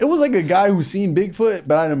was like a guy who's seen Bigfoot,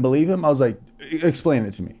 but I didn't believe him. I was like, explain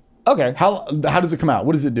it to me. Okay. How does it come out?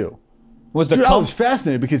 What does it do? Dude, I was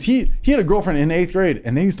fascinated because he had a girlfriend in 8th grade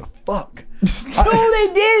and they used to fuck. No,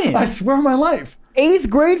 they didn't. I swear on my life. 8th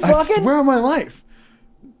grade fucking? I swear on my life.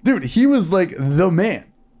 Dude, he was like the man.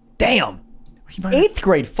 Damn. 8th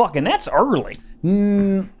grade fucking, that's early.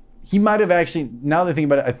 He might have actually, now that I think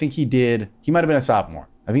about it, I think he might have been a sophomore.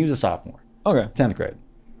 I think he was a sophomore. Okay. 10th grade.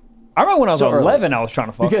 I remember when I was 11, I was trying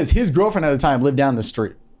to fuck. Because his girlfriend at the time lived down the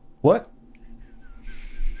street. What?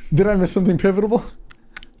 Did I miss something pivotal?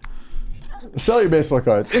 Sell your baseball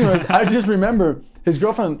cards. Anyways, I just remember his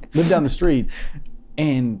girlfriend lived down the street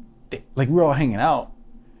and we were all hanging out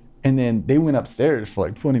and then they went upstairs for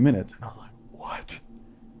like 20 minutes and I was like, what?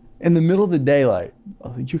 In the middle of the daylight, I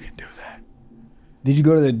was like, you can do that. Did you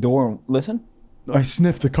go to the door and listen? I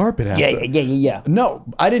sniffed the carpet after. Yeah. No,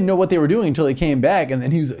 I didn't know what they were doing until they came back and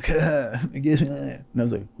then he was like, and I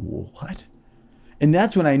was like, what? And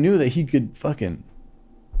that's when I knew that he could fucking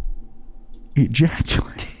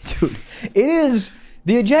ejaculate. Dude, it is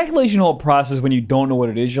the ejaculation whole process when you don't know what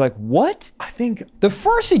it is. You're like, what? I think the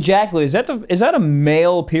first ejaculate, is that a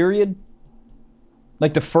male period?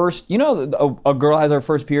 Like the first, you know, a girl has her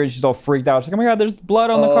first period, she's all freaked out. She's like, oh my God, there's blood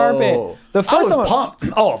on the carpet. The first I was pumped.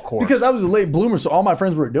 Oh, of course. Because I was a late bloomer, so all my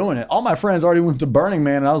friends were doing it. All my friends already went to Burning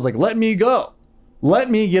Man, and I was like, let me go. Let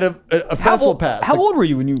me get a festival pass. How old were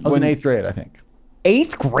you when you... I was in 8th grade, I think.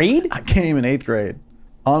 8th grade? I came in 8th grade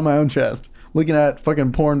on my own chest, looking at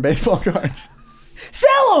fucking porn baseball cards.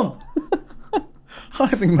 Sell them! I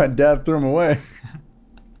think my dad threw them away.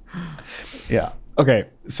 Yeah. Okay.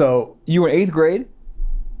 So... You were in 8th grade?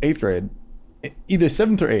 8th grade, either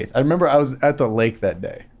 7th or 8th. I remember I was at the lake that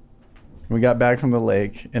day. We got back from the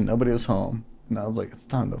lake and nobody was home. And I was like, it's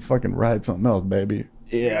time to fucking ride something else, baby.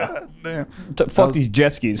 Yeah. Damn. Fuck these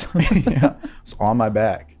jet skis. Yeah. It's on my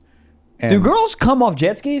back. And Do girls come off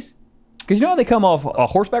jet skis? Because you know how they come off a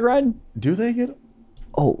horseback riding? do they get?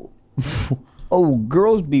 Oh. Oh,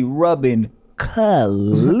 girls be rubbing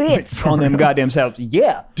clits on them goddamn selves.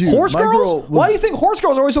 Yeah. Dude, horse my girl girls? was- Why do you think horse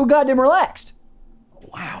girls are always so goddamn relaxed?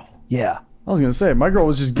 Wow. Yeah. I was gonna say my girl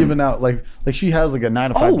was just giving out like she has like a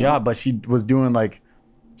 9-to-5 Oh. job, but she was doing like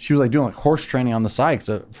doing horse training on the side. 'Cause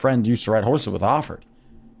a friend used to ride horses with offered.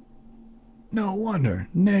 No wonder,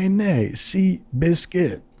 nay, see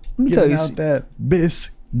biscuit. Let me tell Getting you. out that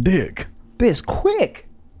dick. Biz, quick.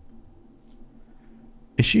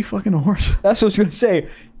 Is she fucking a horse? That's what I was gonna say.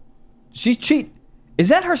 She cheat. Is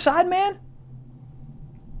that her side man?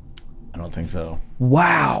 I don't think so.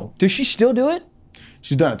 Wow. Does she still do it?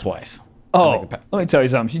 She's done it twice. Oh, let me tell you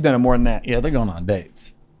something. She's done it more than that. Yeah, they're going on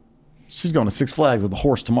dates. She's going to Six Flags with a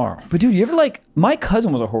horse tomorrow. But dude, you ever like, my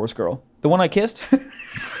cousin was a horse girl. The one I kissed?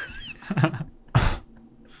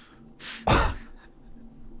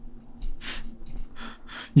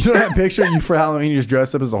 You know that picture you for Halloween, you just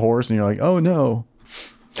dressed up as a horse and you're like, oh no,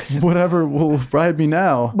 whatever will ride me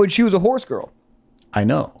now. But she was a horse girl. I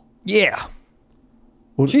know. Yeah.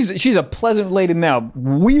 What- She's a pleasant lady now.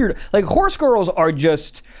 Weird. Like horse girls are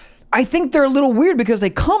just, I think they're a little weird because they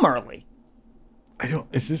come early. I don't,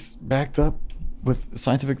 is this backed up with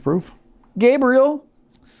scientific proof? Gabriel,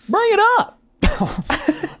 bring it up.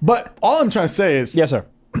 But all I'm trying to say is, Yes, sir.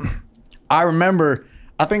 I remember,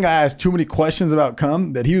 I think I asked too many questions about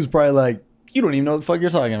cum that he was probably like, you don't even know what the fuck you're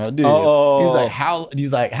talking about, do you? Oh.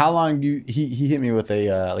 He's like, how long do you, he hit me with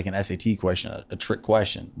a, like an SAT question, a trick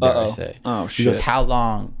question, dare I say. Oh, He goes, shit. how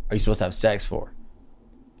long are you supposed to have sex for?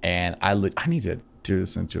 And I need to do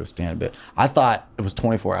this into a stand bit. I thought it was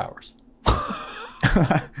 24 hours.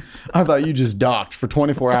 I thought you just docked for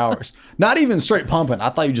 24 hours. Not even straight pumping. I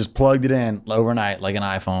thought you just plugged it in overnight like an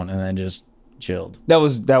iPhone and then just chilled. That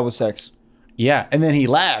was sex. Yeah. And then he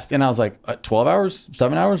laughed and I was like, 12 hours,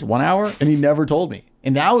 7 hours, 1 hour? And he never told me.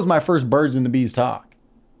 And that was my first birds and the bees talk.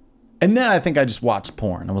 And then I think I just watched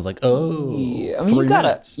porn. I was like, oh, Yeah, I mean, 3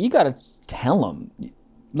 minutes. you gotta tell him.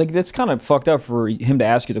 Like that's kind of fucked up for him to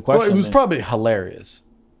ask you the question. Well, it was and- probably hilarious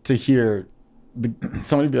to hear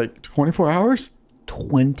somebody be like, 24 hours?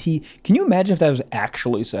 20. Can you imagine if that was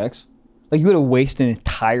actually sex? Like you would have wasted an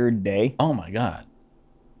entire day. Oh my God.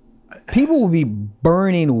 People would be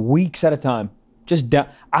burning weeks at a time. Just down.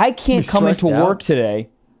 I can't Be come into stressed out. work today.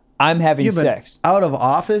 I'm having You have an sex. out of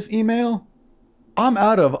office email? I'm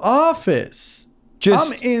out of office.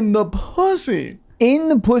 Just I'm in the pussy. in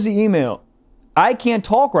the pussy email. I can't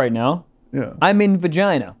talk right now. Yeah. I'm in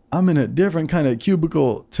vagina. I'm in a different kind of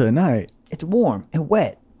cubicle tonight. It's warm and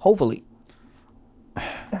wet. Hopefully.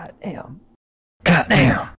 God damn.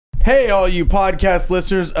 Hey, all you podcast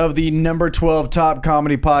listeners of the number 12 top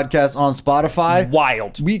comedy podcast on Spotify.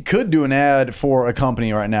 Wild. We could do an ad for a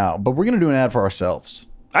company right now, but we're going to do an ad for ourselves.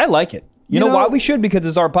 I like it. You know why we should? Because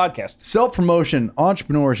it's our podcast. Self-promotion,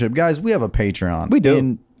 entrepreneurship. Guys, we have a Patreon. We do.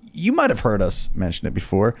 And you might have heard us mention it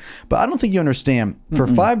before, but I don't think you understand. For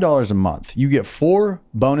 $5 a month, you get 4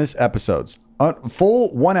 bonus episodes.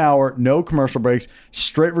 Full 1 hour, no commercial breaks,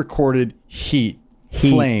 straight recorded heat,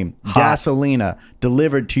 flame, hot. gasolina,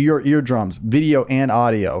 delivered to your eardrums, video and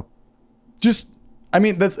audio. Just, I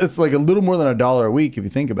mean, it's like a little more than $1 a week if you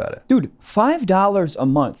think about it. Dude, $5 a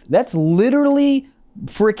month. That's literally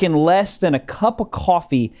freaking less than a cup of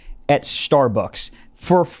coffee at Starbucks.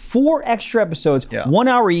 For 4 extra episodes, Yeah. 1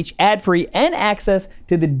 hour each, ad-free, and access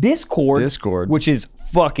to the Discord. Which is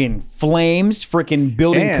fucking flames, freaking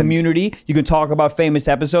building And- community. You can talk about famous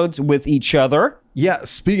episodes with each other. Yeah,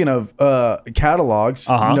 speaking of catalogs,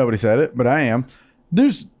 nobody said it, but I am.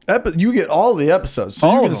 There's you get all the episodes, so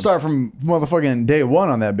All you of can them. start from motherfucking day 1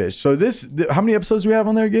 on that bitch. So how many episodes do we have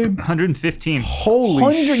on there, Gabe? 115. Holy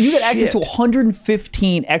 100, you get access to shit.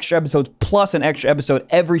 115 extra episodes plus an extra episode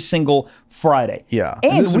every single Friday. Yeah,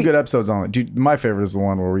 and there's some good episodes on it. Dude, my favorite is the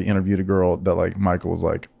one where we interviewed a girl that like Michael was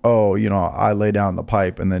like, oh, you know, I lay down the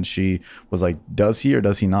pipe, and then she was like, does he or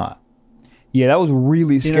does he not? Yeah, that was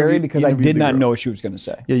really scary Interviewed- because I interviewed did the not girl. know what she was going to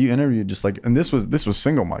say. Yeah, you interviewed just like, and this was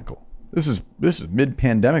single Michael. This is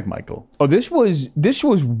mid-pandemic Michael. Oh, this was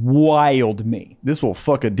wild me. This will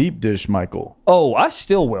fuck a deep dish Michael. Oh, I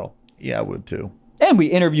still will. Yeah, I would too. And we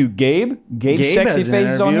interview Gabe. Gabe's Gabe sexy has an face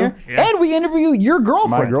is on here. interview. Yeah. And we interview your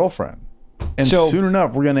girlfriend. My girlfriend. And So- soon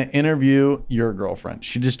enough, we're gonna interview your girlfriend.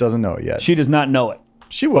 She just doesn't know it yet. She does not know it.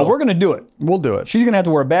 She will. But we're going to do it. We'll do it. She's going to have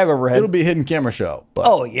to wear a bag over her head. It'll be a hidden camera show. But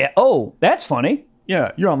Oh, yeah. Oh, that's funny.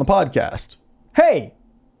 yeah, you're on the podcast. Hey,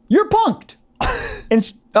 you're punked.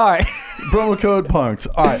 All right. Promo code punks.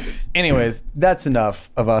 All right. Anyways, that's enough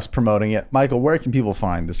of us promoting it. Michael, where can people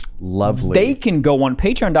find this lovely? They can go on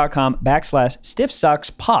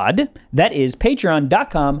patreon.com/stiffsockspod. That is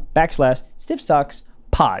patreon.com/stiffsockspod.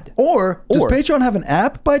 Or does Patreon have an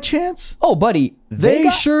app by chance? Oh, buddy. They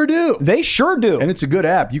sure do. They sure do. And it's a good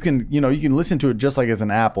app. You can listen to it just like as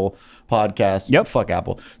an Apple podcast. Yep. Fuck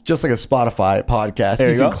Apple. Just like a Spotify podcast.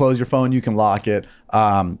 You can close your phone. You can lock it.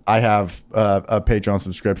 I have a Patreon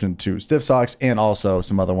subscription to Stiff Socks and also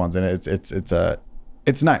some other ones. And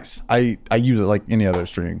it's nice. I use it like any other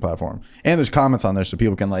streaming platform. And there's comments on there so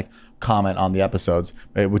people can like comment on the episodes,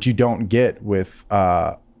 which you don't get with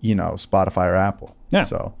Spotify or Apple. Yeah.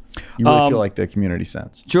 So you really feel like the community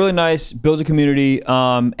sense. It's really nice, builds a community,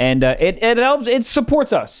 and it helps. It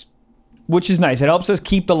supports us, which is nice. It helps us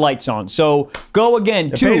keep the lights on. So go again.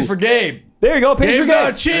 It pays for Gabe. There you go. Pays Gabe's for Gabe.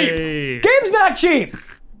 not cheap. Hey. Gabe's not cheap.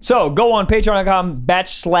 So go on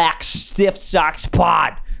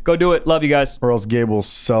patreon.com/stiffsockspod. Go do it. Love you guys. Or else Gabe will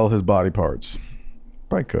sell his body parts.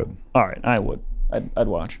 Probably could. All right, I would. I'd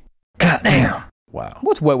watch. God damn. Wow.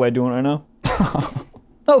 What's Wet Wet doing right now?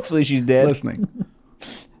 Hopefully she's dead. Listening.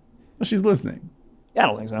 Well, she's listening. I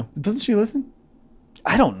don't think so. Doesn't she listen?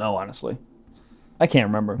 I don't know, honestly. I can't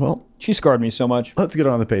remember. Well, she scarred me so much. let's get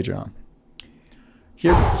her on the Patreon.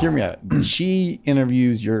 Hear me out. She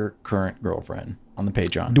interviews your current girlfriend on the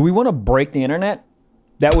Patreon. Do we want to break the internet?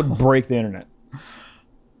 That would break the internet.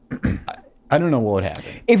 I don't know what would happen.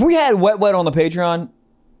 If we had Wet Wet on the Patreon,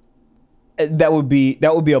 that would be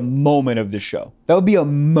a moment of the show. That would be a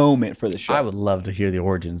moment for the show. I would love to hear the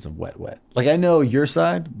origins of Wet Wet. Like, I know your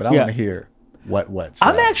side, but I want to hear Wet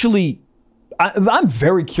side. I'm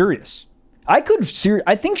very curious. I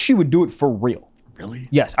think she would do it for real. Really?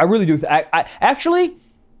 Yes, I really do.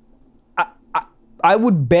 I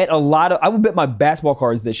would bet I would bet my basketball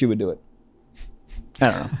cards that she would do it.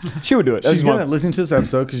 I don't know. She would do it. She's going to listen to this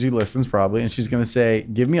episode because she listens probably, and she's going to say,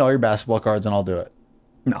 give me all your basketball cards and I'll do it.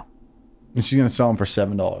 No. And she's going to sell them for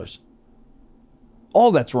 $7.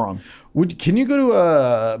 All that's wrong. Can you go to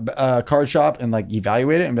a card shop and like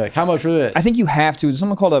evaluate it and be like, how much for this? I think you have to. There's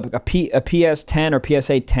something called a PS10 or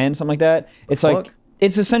PSA 10, something like that. It's like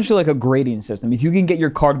it's essentially like a grading system. If you can get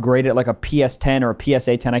your card graded at like a PS10 or a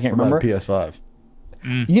PSA 10, I can't remember. About a PS5.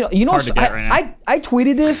 You know. Hard to get right now. I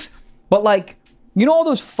tweeted this, but like, you know all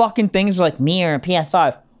those fucking things like me or a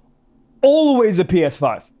PS5. Always a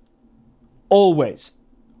PS5. Always.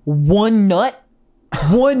 One nut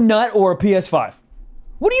or a PS5.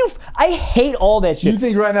 What do you? I hate all that shit. You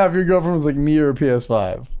think right now if your girlfriend was like me or a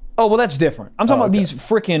PS5? Oh, well, that's different. I'm talking about these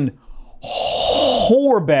freaking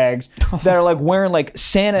whore bags that are like wearing like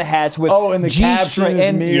Santa hats with and the caption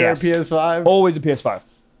is me or a PS5? Always a PS5.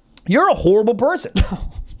 You're a horrible person.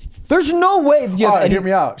 There's no way. All right, hear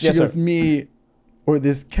me out. She Yes, goes, sir. me or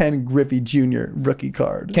this Ken Griffey Jr. rookie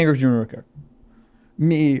card. Ken Griffey Jr. card.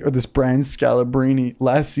 Me or this Brian Scalabrine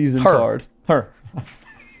last season card. Her.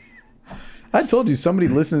 I told you somebody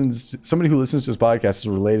who listens to this podcast is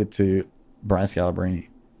related to Brian Scalabrine.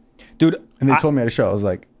 Dude. And they told me at a show, I was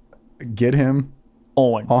like, get him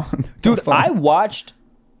on. Dude, I watched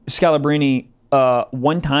Scalabrine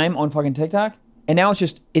one time on fucking TikTok, and now it's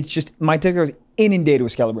just my TikTok is inundated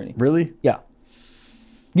with Scalabrine. Really? Yeah.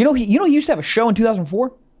 You know he used to have a show in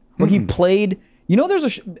 2004 where he played. You know, there's a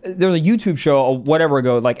YouTube show or whatever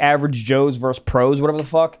ago, like Average Joes versus Pros, whatever the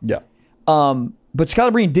fuck. Yeah. But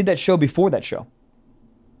Scalabrine did that show before that show,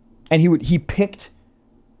 and he picked.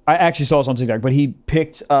 I actually saw this on TikTok, but he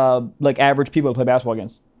picked like average people to play basketball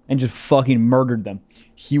against, and just fucking murdered them.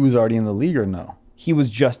 He was already in the league or no? He was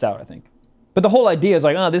just out, I think. But the whole idea is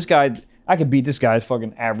like, oh, this guy, I could beat this guy's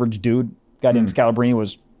fucking average dude. Goddamn, Scalabrine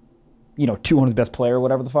was, 200th best player or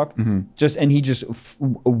whatever the fuck. And he just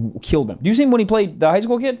killed him. Do you see him when he played the high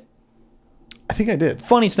school kid? I think I did.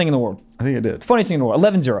 Funniest thing in the world. I think I did. Funniest thing in the world.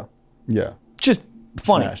 11-0. Yeah. Just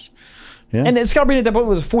funny. Smashed. Yeah. And Scalabrine at that point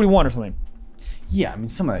was 41 or something. Yeah, I mean,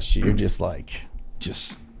 some of that shit, you're just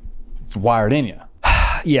it's wired in you.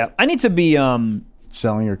 Yeah, I need to be,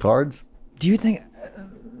 Selling your cards? do you think,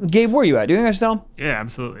 Gabe, where are you at? Do you think I should sell them? Yeah,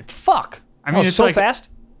 absolutely. Fuck. I mean, it's so like, fast?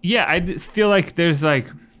 Yeah, feel like there's like,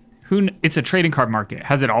 it's a trading card market.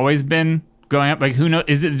 Has it always been going up? Like, who knows?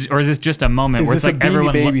 Is this just a moment where Is it's this like a Beanie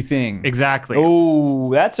everyone Baby thing? Exactly.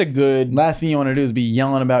 Oh, that's a good. Last thing you want to do is be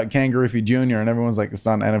yelling about Ken Griffey Jr. and everyone's like, it's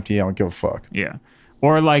not an NFT. I don't give a fuck. Yeah.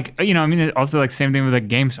 Or like, I mean, also like same thing with like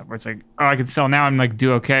GameStop where it's like, oh, I could sell now and like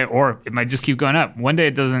do okay, or it might just keep going up. One day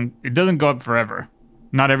it doesn't go up forever.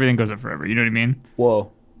 Not everything goes up forever. You know what I mean?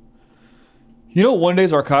 Whoa. You know, one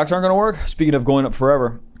days our cocks aren't going to work. Speaking of going up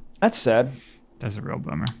forever, that's sad. That's a real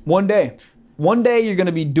bummer. One day One day you're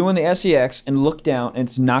gonna be doing the SEX and look down and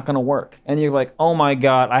it's not gonna work. And you're like, oh my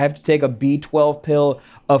God, I have to take a B12 pill,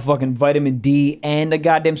 a fucking vitamin D, and a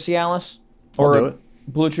goddamn Cialis? I'll do it.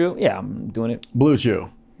 Blue Chew? Yeah, I'm doing it. Blue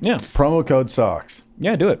Chew. Yeah. Promo code socks.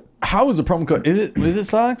 Yeah, do it. How is the promo code? Is it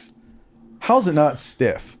socks? How is it not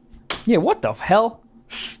stiff? Yeah, what the hell?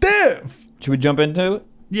 Stiff! Should we jump into it?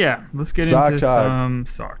 Yeah, let's get Sock into talk. some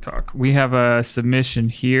sock talk. We have a submission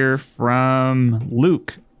here from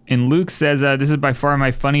Luke. And Luke says, this is by far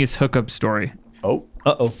my funniest hookup story. Oh.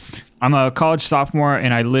 Uh-oh. I'm a college sophomore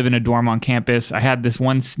and I live in a dorm on campus. I had this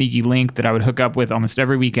one sneaky link that I would hook up with almost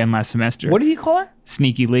every weekend last semester. What did you call her?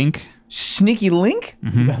 Sneaky link. Sneaky link?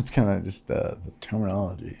 That's kind of just the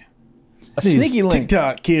terminology. A sneaky link.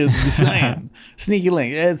 TikTok kids be saying. Sneaky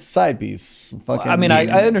link. It's side piece. Fucking. I mean, I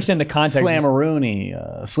understand the context.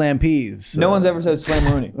 Slammaroony. Slam peas. No one's ever said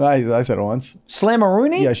Slammaroony. I said it once.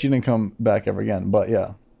 Slammaroony? Yeah, she didn't come back ever again, but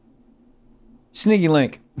yeah. Sneaky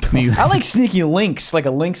link. I like sneaky links, like a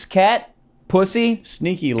lynx cat. Pussy.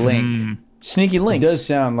 Sneaky link. Sneaky It links. does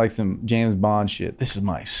sound like some James Bond shit. This is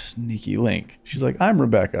my sneaky link. She's like, I'm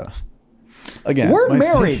Rebecca. Again. We're my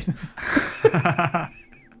married.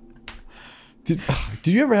 Did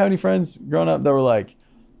you ever have any friends growing up that were like,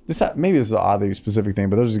 maybe this is an oddly specific thing,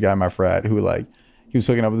 but there was a guy in my frat who like, he was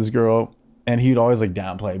hooking up with this girl and he'd always like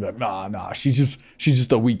downplay, but nah, she's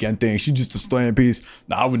just a weekend thing. She's just a slam piece.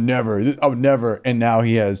 Nah, I would never. And now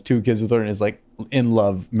he has 2 kids with her and is like in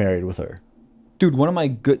love, married with her. Dude, one of my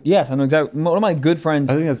good, yes, I know exactly. One of my good friends.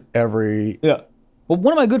 I think that's every. Yeah. Well,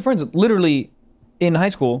 one of my good friends, literally in high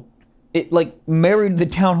school, it like married the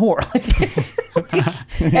town whore.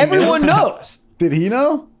 Everyone knows. Did he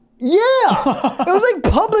know? Yeah. It was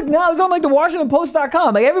like public now. It was on like the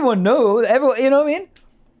WashingtonPost.com. Like everyone knew. Everyone, you know what I mean?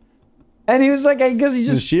 And he was like, I guess he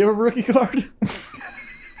just. Does she have a rookie card?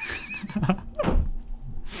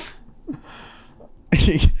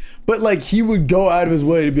 But like he would go out of his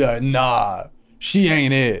way to be like, nah, she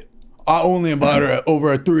ain't it. I only invite her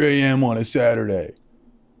over at 3 a.m. on a Saturday.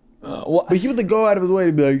 But he would like, go out of his way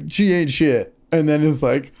to be like, she ain't shit. And then it's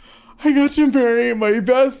like, I got to marry my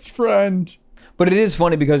best friend. But it is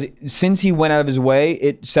funny because since he went out of his way,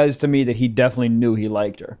 it says to me that he definitely knew he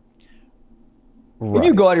liked her. Right. When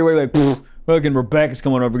you go out of your way like, fucking Rebecca's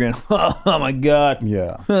coming over again. Oh my God.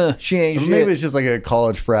 Yeah. She ain't shit. Maybe it's just like a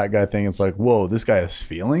college frat guy thing. It's like, whoa, this guy has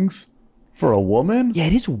feelings for a woman? Yeah,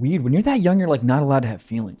 it is weird. When you're that young, you're like not allowed to have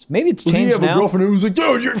feelings. Maybe it's changed now. Did you have a girlfriend who was like,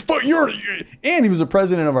 yo, you're and he was the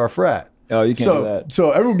president of our frat. Oh, you can't do that.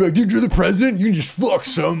 So everyone would be like, dude, you're the president? You just fuck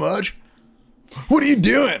so much. What are you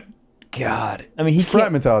doing? God. I mean,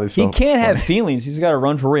 frat mentality is so he can't funny. have feelings. He's got to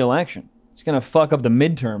run for re-election. He's going to fuck up the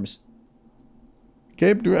midterms.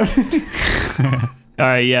 Gabe, do you All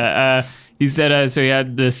right, yeah. He said, so he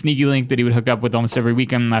had the sneaky link that he would hook up with almost every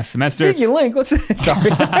weekend last semester. Sneaky link? What's that?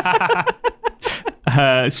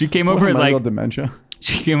 Sorry. She came over at like dementia.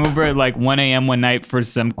 She came over at like 1 a.m. one night for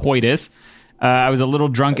some coitus. I was a little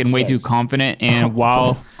drunk and way too confident, and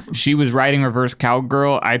while she was riding reverse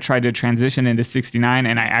cowgirl, I tried to transition into 69,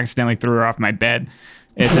 and I accidentally threw her off my bed.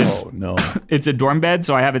 No. It's a dorm bed,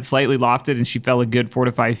 so I have it slightly lofted, and she fell a good 4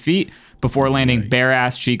 to 5 feet before landing bare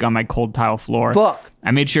ass cheek on my cold tile floor. Fuck.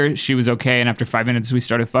 I made sure she was okay, and after 5 minutes, we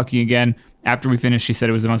started fucking again. After we finished, she said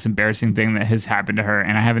it was the most embarrassing thing that has happened to her,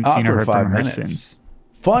 and I haven't seen or heard from her since.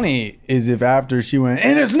 Funny is if after she went,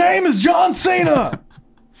 and his name is John Cena.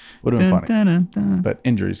 Would have been funny. But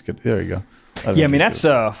injuries could. There you go. Yeah, I mean that's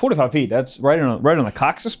 45 feet. That's right on the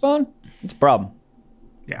coccyx bone. It's a problem.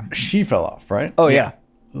 Yeah, she fell off, right? Oh yeah.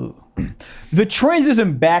 The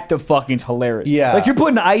transition back to fucking's hilarious. Yeah, like you're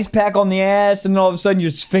putting an ice pack on the ass, and then all of a sudden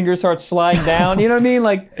your fingers start sliding down. You know what I mean?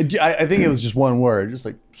 Like I think it was just one word, just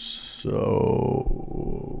like so.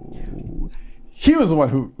 He was the one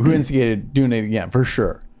who instigated doing it again for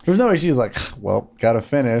sure. There was no way she was like, well, gotta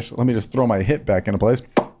finish. Let me just throw my hip back into place.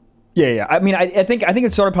 Yeah. I mean, I think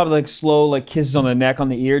it started probably like slow, like kisses on the neck, on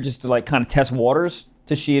the ear, just to like kind of test waters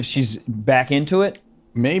to see if she's back into it.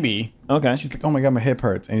 Maybe. Okay. She's like, oh my God, my hip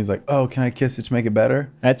hurts. And he's like, oh, can I kiss it to make it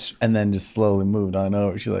better? And then just slowly moved on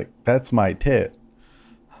over. She's like, that's my tit.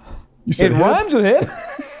 You said it hip? rhymes with hip.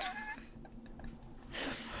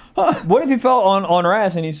 What if he fell on her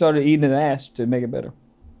ass and he started eating his ass to make it better?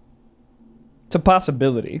 It's a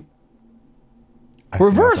possibility.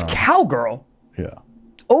 Reverse cowgirl. Yeah.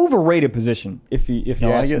 Overrated position, if you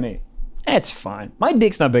ask like me. That's fine. My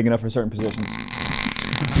dick's not big enough for certain positions.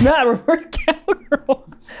 Nah, reverse cowgirl.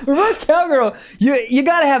 Reverse cowgirl. You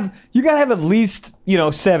gotta have at least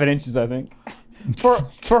 7 inches, I think.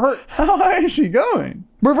 For her. How high is she going?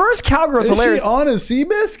 Reverse cowgirl is Is hilarious. she on a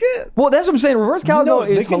Seabiscuit? Well, that's what I'm saying. Reverse cowgirl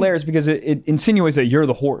they is can- hilarious because it insinuates that you're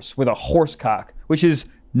the horse with a horse cock, which is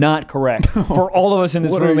not correct for all of us in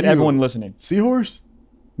this What room are and you? everyone listening. Seahorse?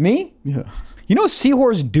 Me? Yeah. You know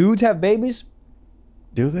seahorse dudes have babies?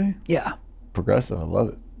 Do they? Yeah. Progressive. I love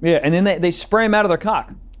it. Yeah, and then they spray them out of their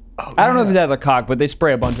cock. Oh, I don't know if it's out of their cock, but they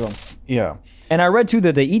spray a bunch of them. Yeah. And I read too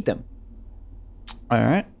that they eat them. All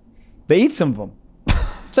right. They eat some of them.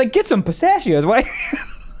 It's like, get some pistachios. Why are you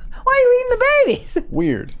eating the babies?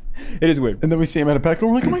 Weird. It is weird. And then we see him at a pet and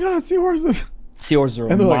we're like, oh my God, seahorses. Seahorses are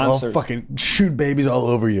And they're like, monsters. oh, fucking shoot babies all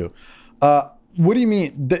over you. What do you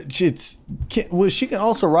mean? That she can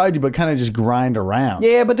also ride you, but kind of just grind around.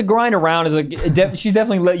 Yeah, but the grind around is like, she's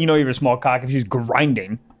definitely letting you know you have a small cock if she's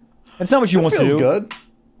grinding. That's not what she wants to Feels do. good.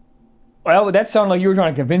 Well, that sounded like you were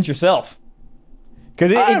trying to convince yourself.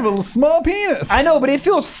 Because I have a small penis. I know, but it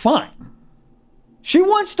feels fun. She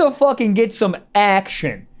wants to fucking get some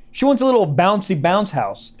action. She wants a little bouncy bounce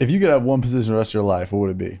house. If you could have one position the rest of your life, what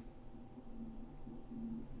would it be?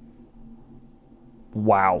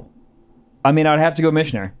 Wow. I mean, I'd have to go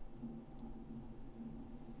missionary.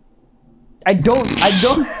 I don't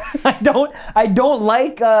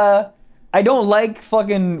like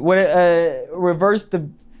fucking what reverse the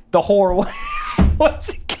whore. What's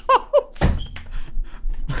it called?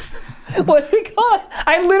 What's it called?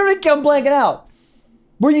 I literally kept blanking out.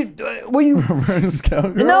 Were you Reverse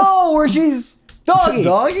cowgirl? No, where she's doggy.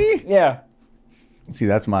 Doggy? Yeah. See,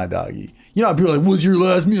 that's my doggy. You know, people are like, what's your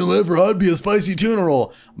last meal ever? I'd be a spicy tuna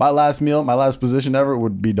roll. My last meal, my last position ever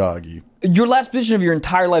would be doggy. Your last position of your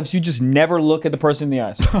entire life, so you just never look at the person in the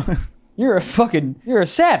eyes. You're a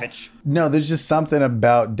savage. No, there's just something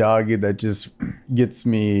about doggy that just gets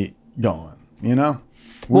me going, you know?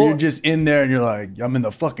 Where Well- you're just in there and you're like, I'm in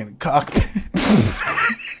the fucking cockpit.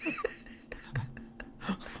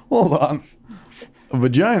 Hold on. A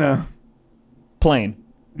vagina. Plain.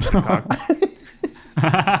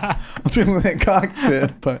 I was going to say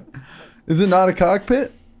cockpit, but is it not a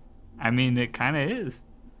cockpit? I mean, it kind of is.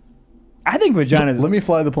 I think vagina. Let me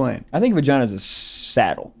fly the plane. I think vagina is a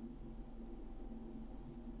saddle.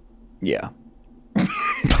 Yeah.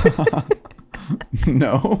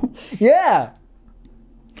 No. Yeah.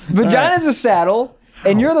 Vagina's a saddle,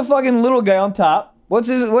 and you're the fucking little guy on top. What's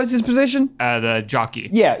his position? The jockey.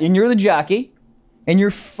 Yeah, and you're the jockey, and you're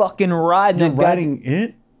fucking riding. You're that guy- riding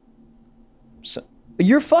it?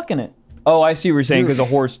 You're fucking it. Oh, I see what you're saying because a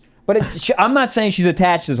horse. But I'm not saying she's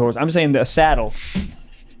attached to the horse. I'm saying the saddle.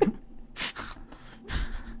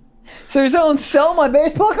 So you're selling sell my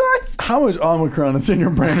baseball cards? How much Omicron is in your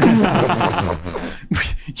brain right now?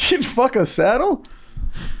 You'd fuck a saddle?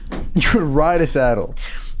 You would ride a saddle.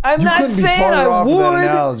 I'm You not couldn't be saying farther I off of that would.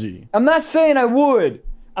 analogy. I'm not saying I would.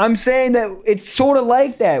 I'm saying that it's sort of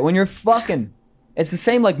like that when you're fucking. It's the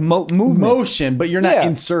same like movement. Motion, but you're not Yeah.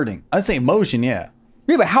 inserting. I'd say motion, yeah.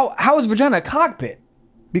 Yeah, but how is vagina a cockpit?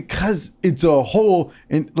 Because it's a hole,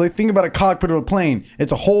 and like think about a cockpit of a plane.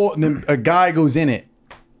 It's a hole, and then a guy goes in it.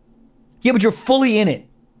 Yeah, but you're fully in it.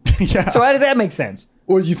 Yeah. So how does that make sense?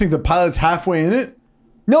 Or you think the pilot's halfway in it?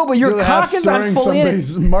 No, but your You're half cock is not stirring fully in it.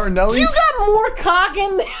 somebody's Martinelli's? You got more cock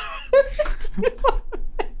in there.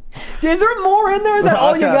 Is there more in there than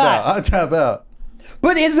all you got? I'll tap out.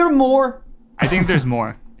 But is there more? I think there's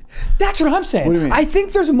more. That's what I'm saying. What do you mean? I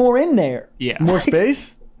think there's more in there. Yeah. More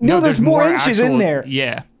space? No, there's more inches in actual- there.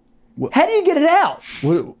 Yeah. How do you get it out?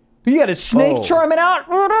 What? You got a snake Oh. charm it out?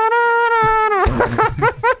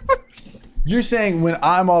 You're saying when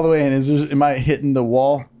I'm all the way in, am I hitting the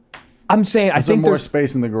wall? I'm saying I Is there think more there's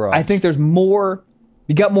space in the garage? I think there's more.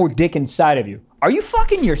 You got more dick inside of you. Are you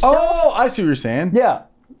fucking yourself? Oh, I see what you're saying. Yeah.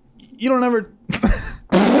 You don't ever.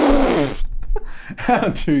 How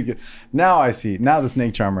do you get? Now I see. Now the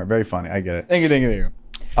snake charmer. Very funny. I get it. Thank you.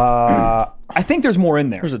 I think there's more in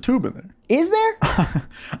there. There's a tube in there. Is there?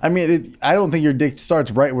 I mean, I don't think your dick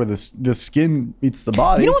starts right where the skin meets the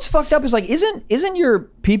body. You know what's fucked up is like, isn't your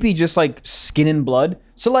pee-pee just like skin and blood?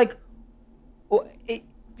 So like,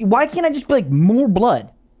 why can't I just be like more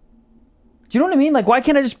blood? Do you know what I mean? Like, why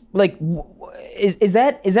can't I just like, is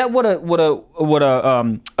that what a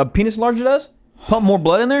penis enlarger does? Pump more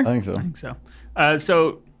blood in there? I think so.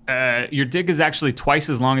 So your dick is actually twice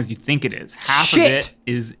as long as you think it is. Half Shit. of it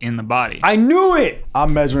is in the body. I knew it.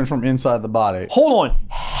 I'm measuring from inside the body. Hold on.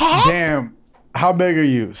 Damn. How big are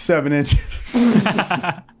you? 7 inches.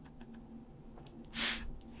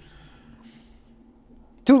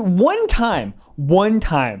 Dude, one time,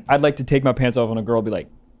 I'd like to take my pants off on a girl and be like,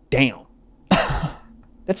 damn.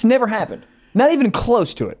 That's never happened. Not even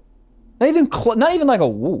close to it. Not even like a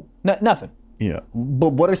woo. Nothing. Yeah.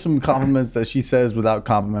 But what are some compliments that she says without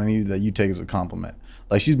complimenting you that you take as a compliment?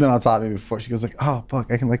 Like she's been on top of me before. She goes like, "Oh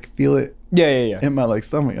fuck, I can like feel it Yeah. in my like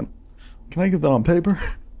stomach. Can I get that on paper?"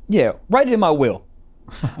 Yeah, write it in my will.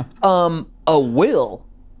 A will?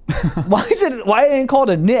 Why ain't called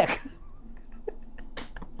a Nick?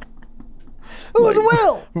 Who's a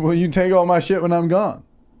will? Well, you take all my shit when I'm gone.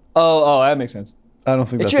 Oh, that makes sense. I don't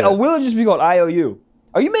think that's A it. will just be called IOU.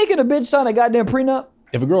 Are you making a bitch sign a goddamn prenup?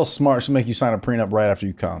 If a girl's smart, she'll make you sign a prenup right after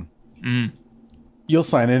you come. You'll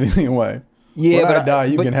sign anything away. Yeah, when I die,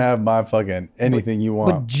 you can have my fucking anything you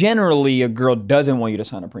want. But generally, a girl doesn't want you to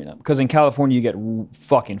sign a prenup because in California, you get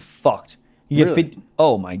fucking fucked. You get Really?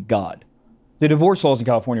 Oh my god, the divorce laws in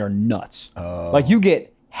California are nuts. Like you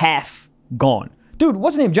get half gone, dude.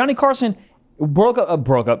 What's his name? Johnny Carson broke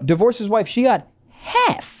up, divorced his wife. She got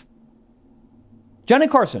half. Johnny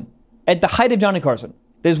Carson, at the height of Johnny Carson,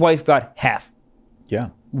 his wife got half. Yeah.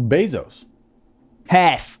 Bezos.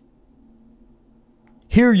 Half.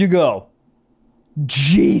 Here you go.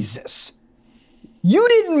 Jesus. You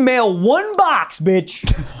didn't mail one box, bitch.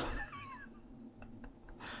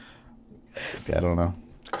 I don't know.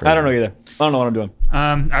 I don't know either. I don't know what I'm doing.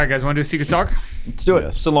 All right, guys, want to do a secret talk? Let's do it.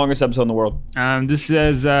 Yes. It's the longest episode in the world. This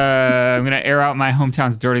says I'm gonna air out my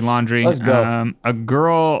hometown's dirty laundry. Let's go. A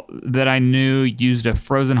girl that I knew used a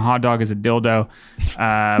frozen hot dog as a dildo,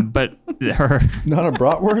 but her. Not a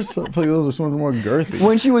bratwurst? I feel like those are so much more girthy.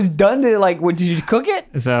 When she was done, did you cook it?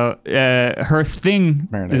 So her thing.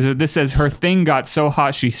 Marinade. This says her thing got so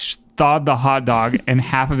hot she thawed the hot dog and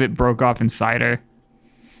half of it broke off inside her.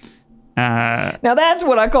 Now that's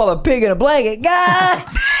what I call a pig in a blanket. God.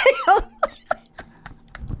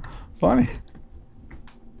 Funny.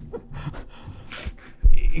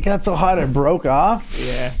 It got so hot it broke off.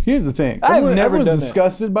 Yeah. Here's the thing. I've never Everyone's done that.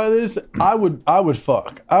 disgusted by this. I would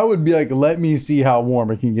fuck. I would be like, let me see how warm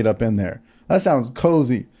it can get up in there. That sounds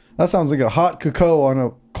cozy. That sounds like a hot cocoa on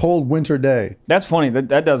a cold winter day. That's funny.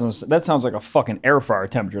 That sounds like a fucking air fryer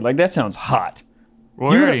temperature. Like that sounds hot.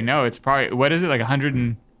 Well, we already know it's probably what is it like 100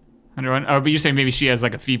 and 101? Oh, but you're saying maybe she has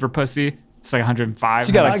like a fever pussy. It's like 105.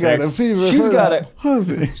 She got I got a fever. She's for got that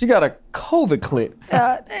pussy. She got a COVID clit.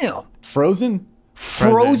 Damn. Frozen?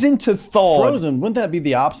 Frozen to thawed. Frozen. Wouldn't that be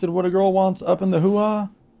the opposite of what a girl wants up in the hoo-ha?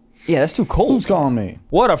 Yeah, that's too cold. Who's calling me?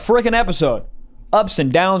 What a freaking episode. Ups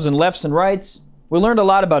and downs and lefts and rights. We learned a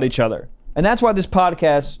lot about each other. And that's why this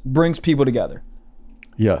podcast brings people together.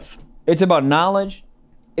 Yes. It's about knowledge.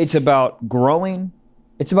 It's about growing.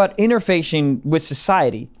 It's about interfacing with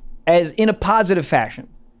society as in a positive fashion.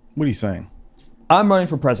 What are you saying? I'm running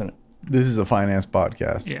for president. This is a finance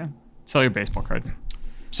podcast. Yeah. Sell your baseball cards.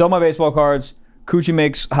 Sell my baseball cards. Coochie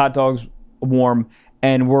makes hot dogs warm.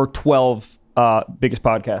 And we're 12 biggest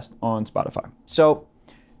podcast on Spotify. So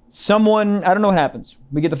someone, I don't know what happens.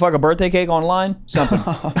 We get to fuck a birthday cake online? Something.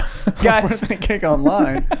 Guys, Birthday cake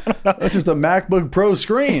online. That's just a MacBook Pro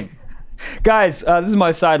screen. guys, this is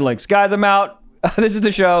my side links. Guys, I'm out. This is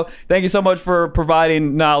the show. Thank you so much for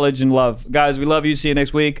providing knowledge and love. Guys, we love you. See you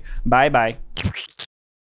next week. Bye-bye.